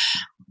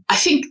I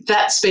think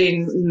that's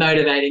been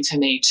motivating for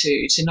me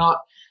too, to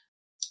not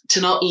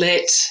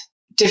let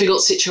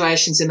difficult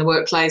situations in the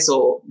workplace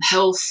or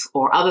health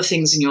or other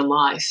things in your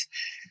life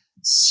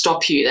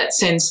stop you. That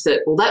sense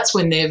that, well, that's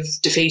when they've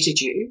defeated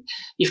you.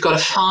 You've got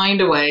to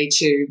find a way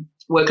to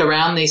work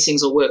around these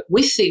things or work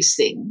with these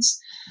things,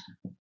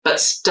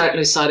 but don't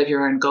lose sight of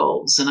your own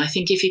goals. And I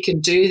think if you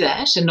can do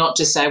that and not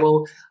just say,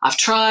 well, I've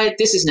tried,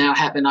 this has now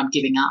happened, I'm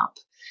giving up,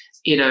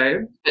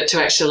 but to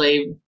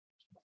actually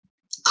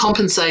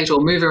compensate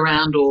or move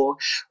around or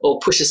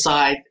push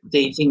aside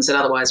the things that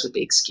otherwise would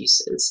be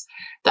excuses,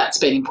 that's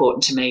been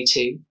important to me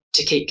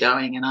to keep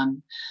going.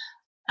 And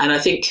I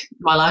think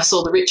my life's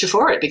all the richer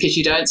for it because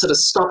you don't sort of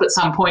stop at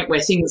some point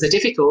where things are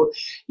difficult.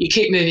 You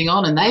keep moving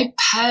on, and they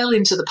pale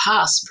into the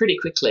past pretty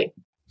quickly.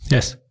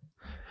 Yes.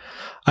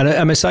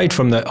 And aside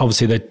from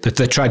obviously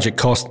the tragic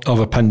cost of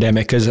a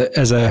pandemic, as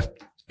a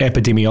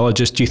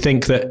epidemiologist, do you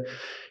think that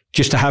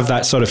just to have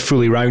that sort of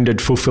fully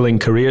rounded, fulfilling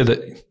career, that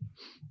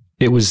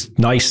it was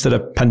nice that a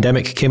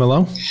pandemic came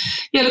along?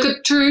 Yeah, look,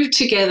 it drew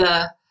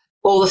together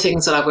all the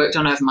things that I've worked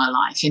on over my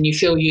life, and you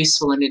feel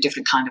useful in a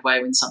different kind of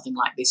way when something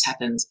like this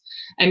happens.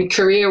 And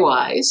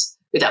career-wise,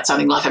 without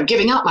sounding like I'm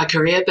giving up my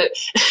career, but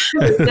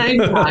at the same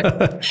time,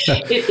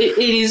 it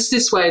is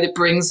this way that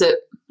brings it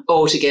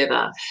all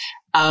together.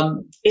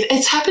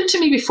 It's happened to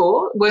me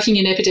before. Working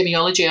in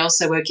epidemiology, I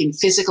also work in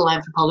physical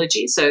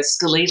anthropology, so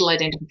skeletal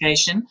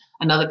identification,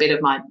 another bit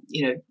of my,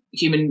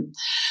 human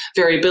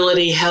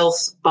variability,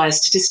 health,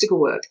 biostatistical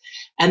work.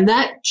 And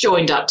that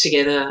joined up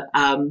together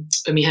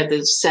when we had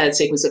the sad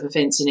sequence of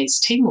events in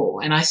East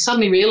Timor. And I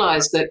suddenly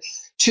realised that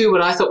two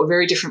what I thought were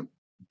very different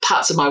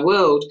parts of my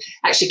world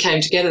actually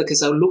came together because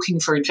they were looking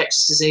for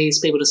infectious disease,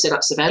 people to set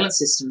up surveillance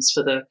systems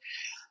for the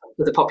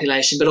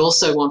population, but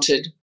also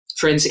wanted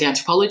forensic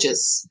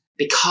anthropologists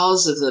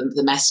because of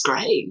the mass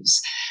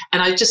graves.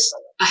 And I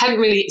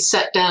hadn't really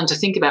sat down to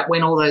think about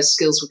when all those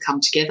skills would come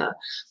together.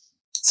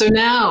 So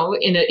now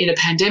in a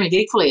pandemic,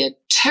 equally a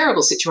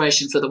terrible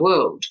situation for the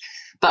world,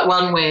 but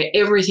one where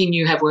everything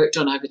you have worked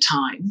on over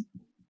time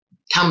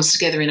comes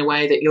together in a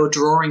way that you're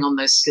drawing on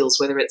those skills,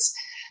 whether it's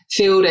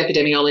field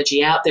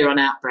epidemiology out there on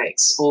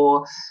outbreaks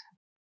or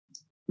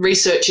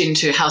research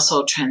into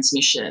household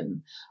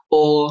transmission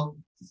or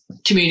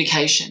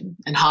communication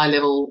and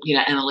high-level,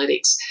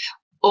 analytics.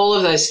 All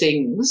of those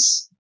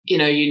things,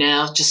 you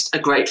now just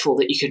are grateful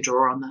that you can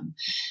draw on them.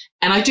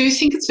 And I do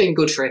think it's been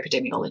good for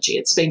epidemiology.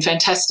 It's been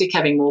fantastic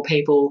having more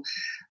people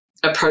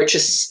approach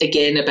us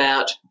again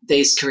about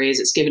these careers.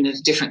 It's given it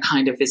a different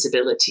kind of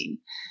visibility.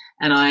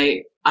 And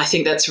I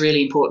think that's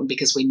really important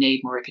because we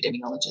need more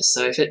epidemiologists.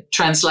 So if it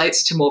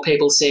translates to more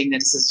people seeing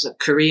that this is a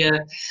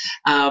career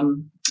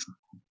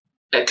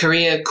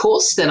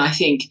course, then I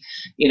think,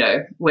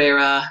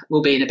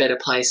 we'll be in a better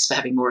place for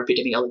having more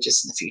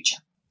epidemiologists in the future.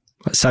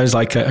 That sounds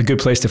like a good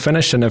place to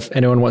finish. And if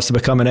anyone wants to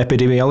become an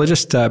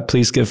epidemiologist,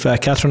 please give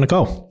Catherine a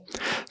call.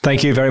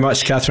 Thank you very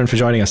much, Catherine, for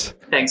joining us.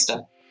 Thanks,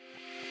 Doug.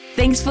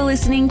 Thanks for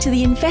listening to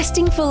the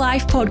Investing for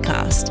Life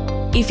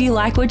podcast. If you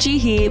like what you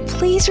hear,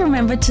 please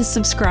remember to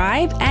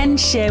subscribe and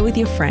share with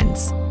your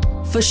friends.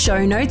 For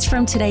show notes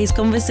from today's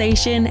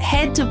conversation,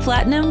 head to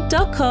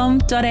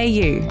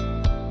platinum.com.au.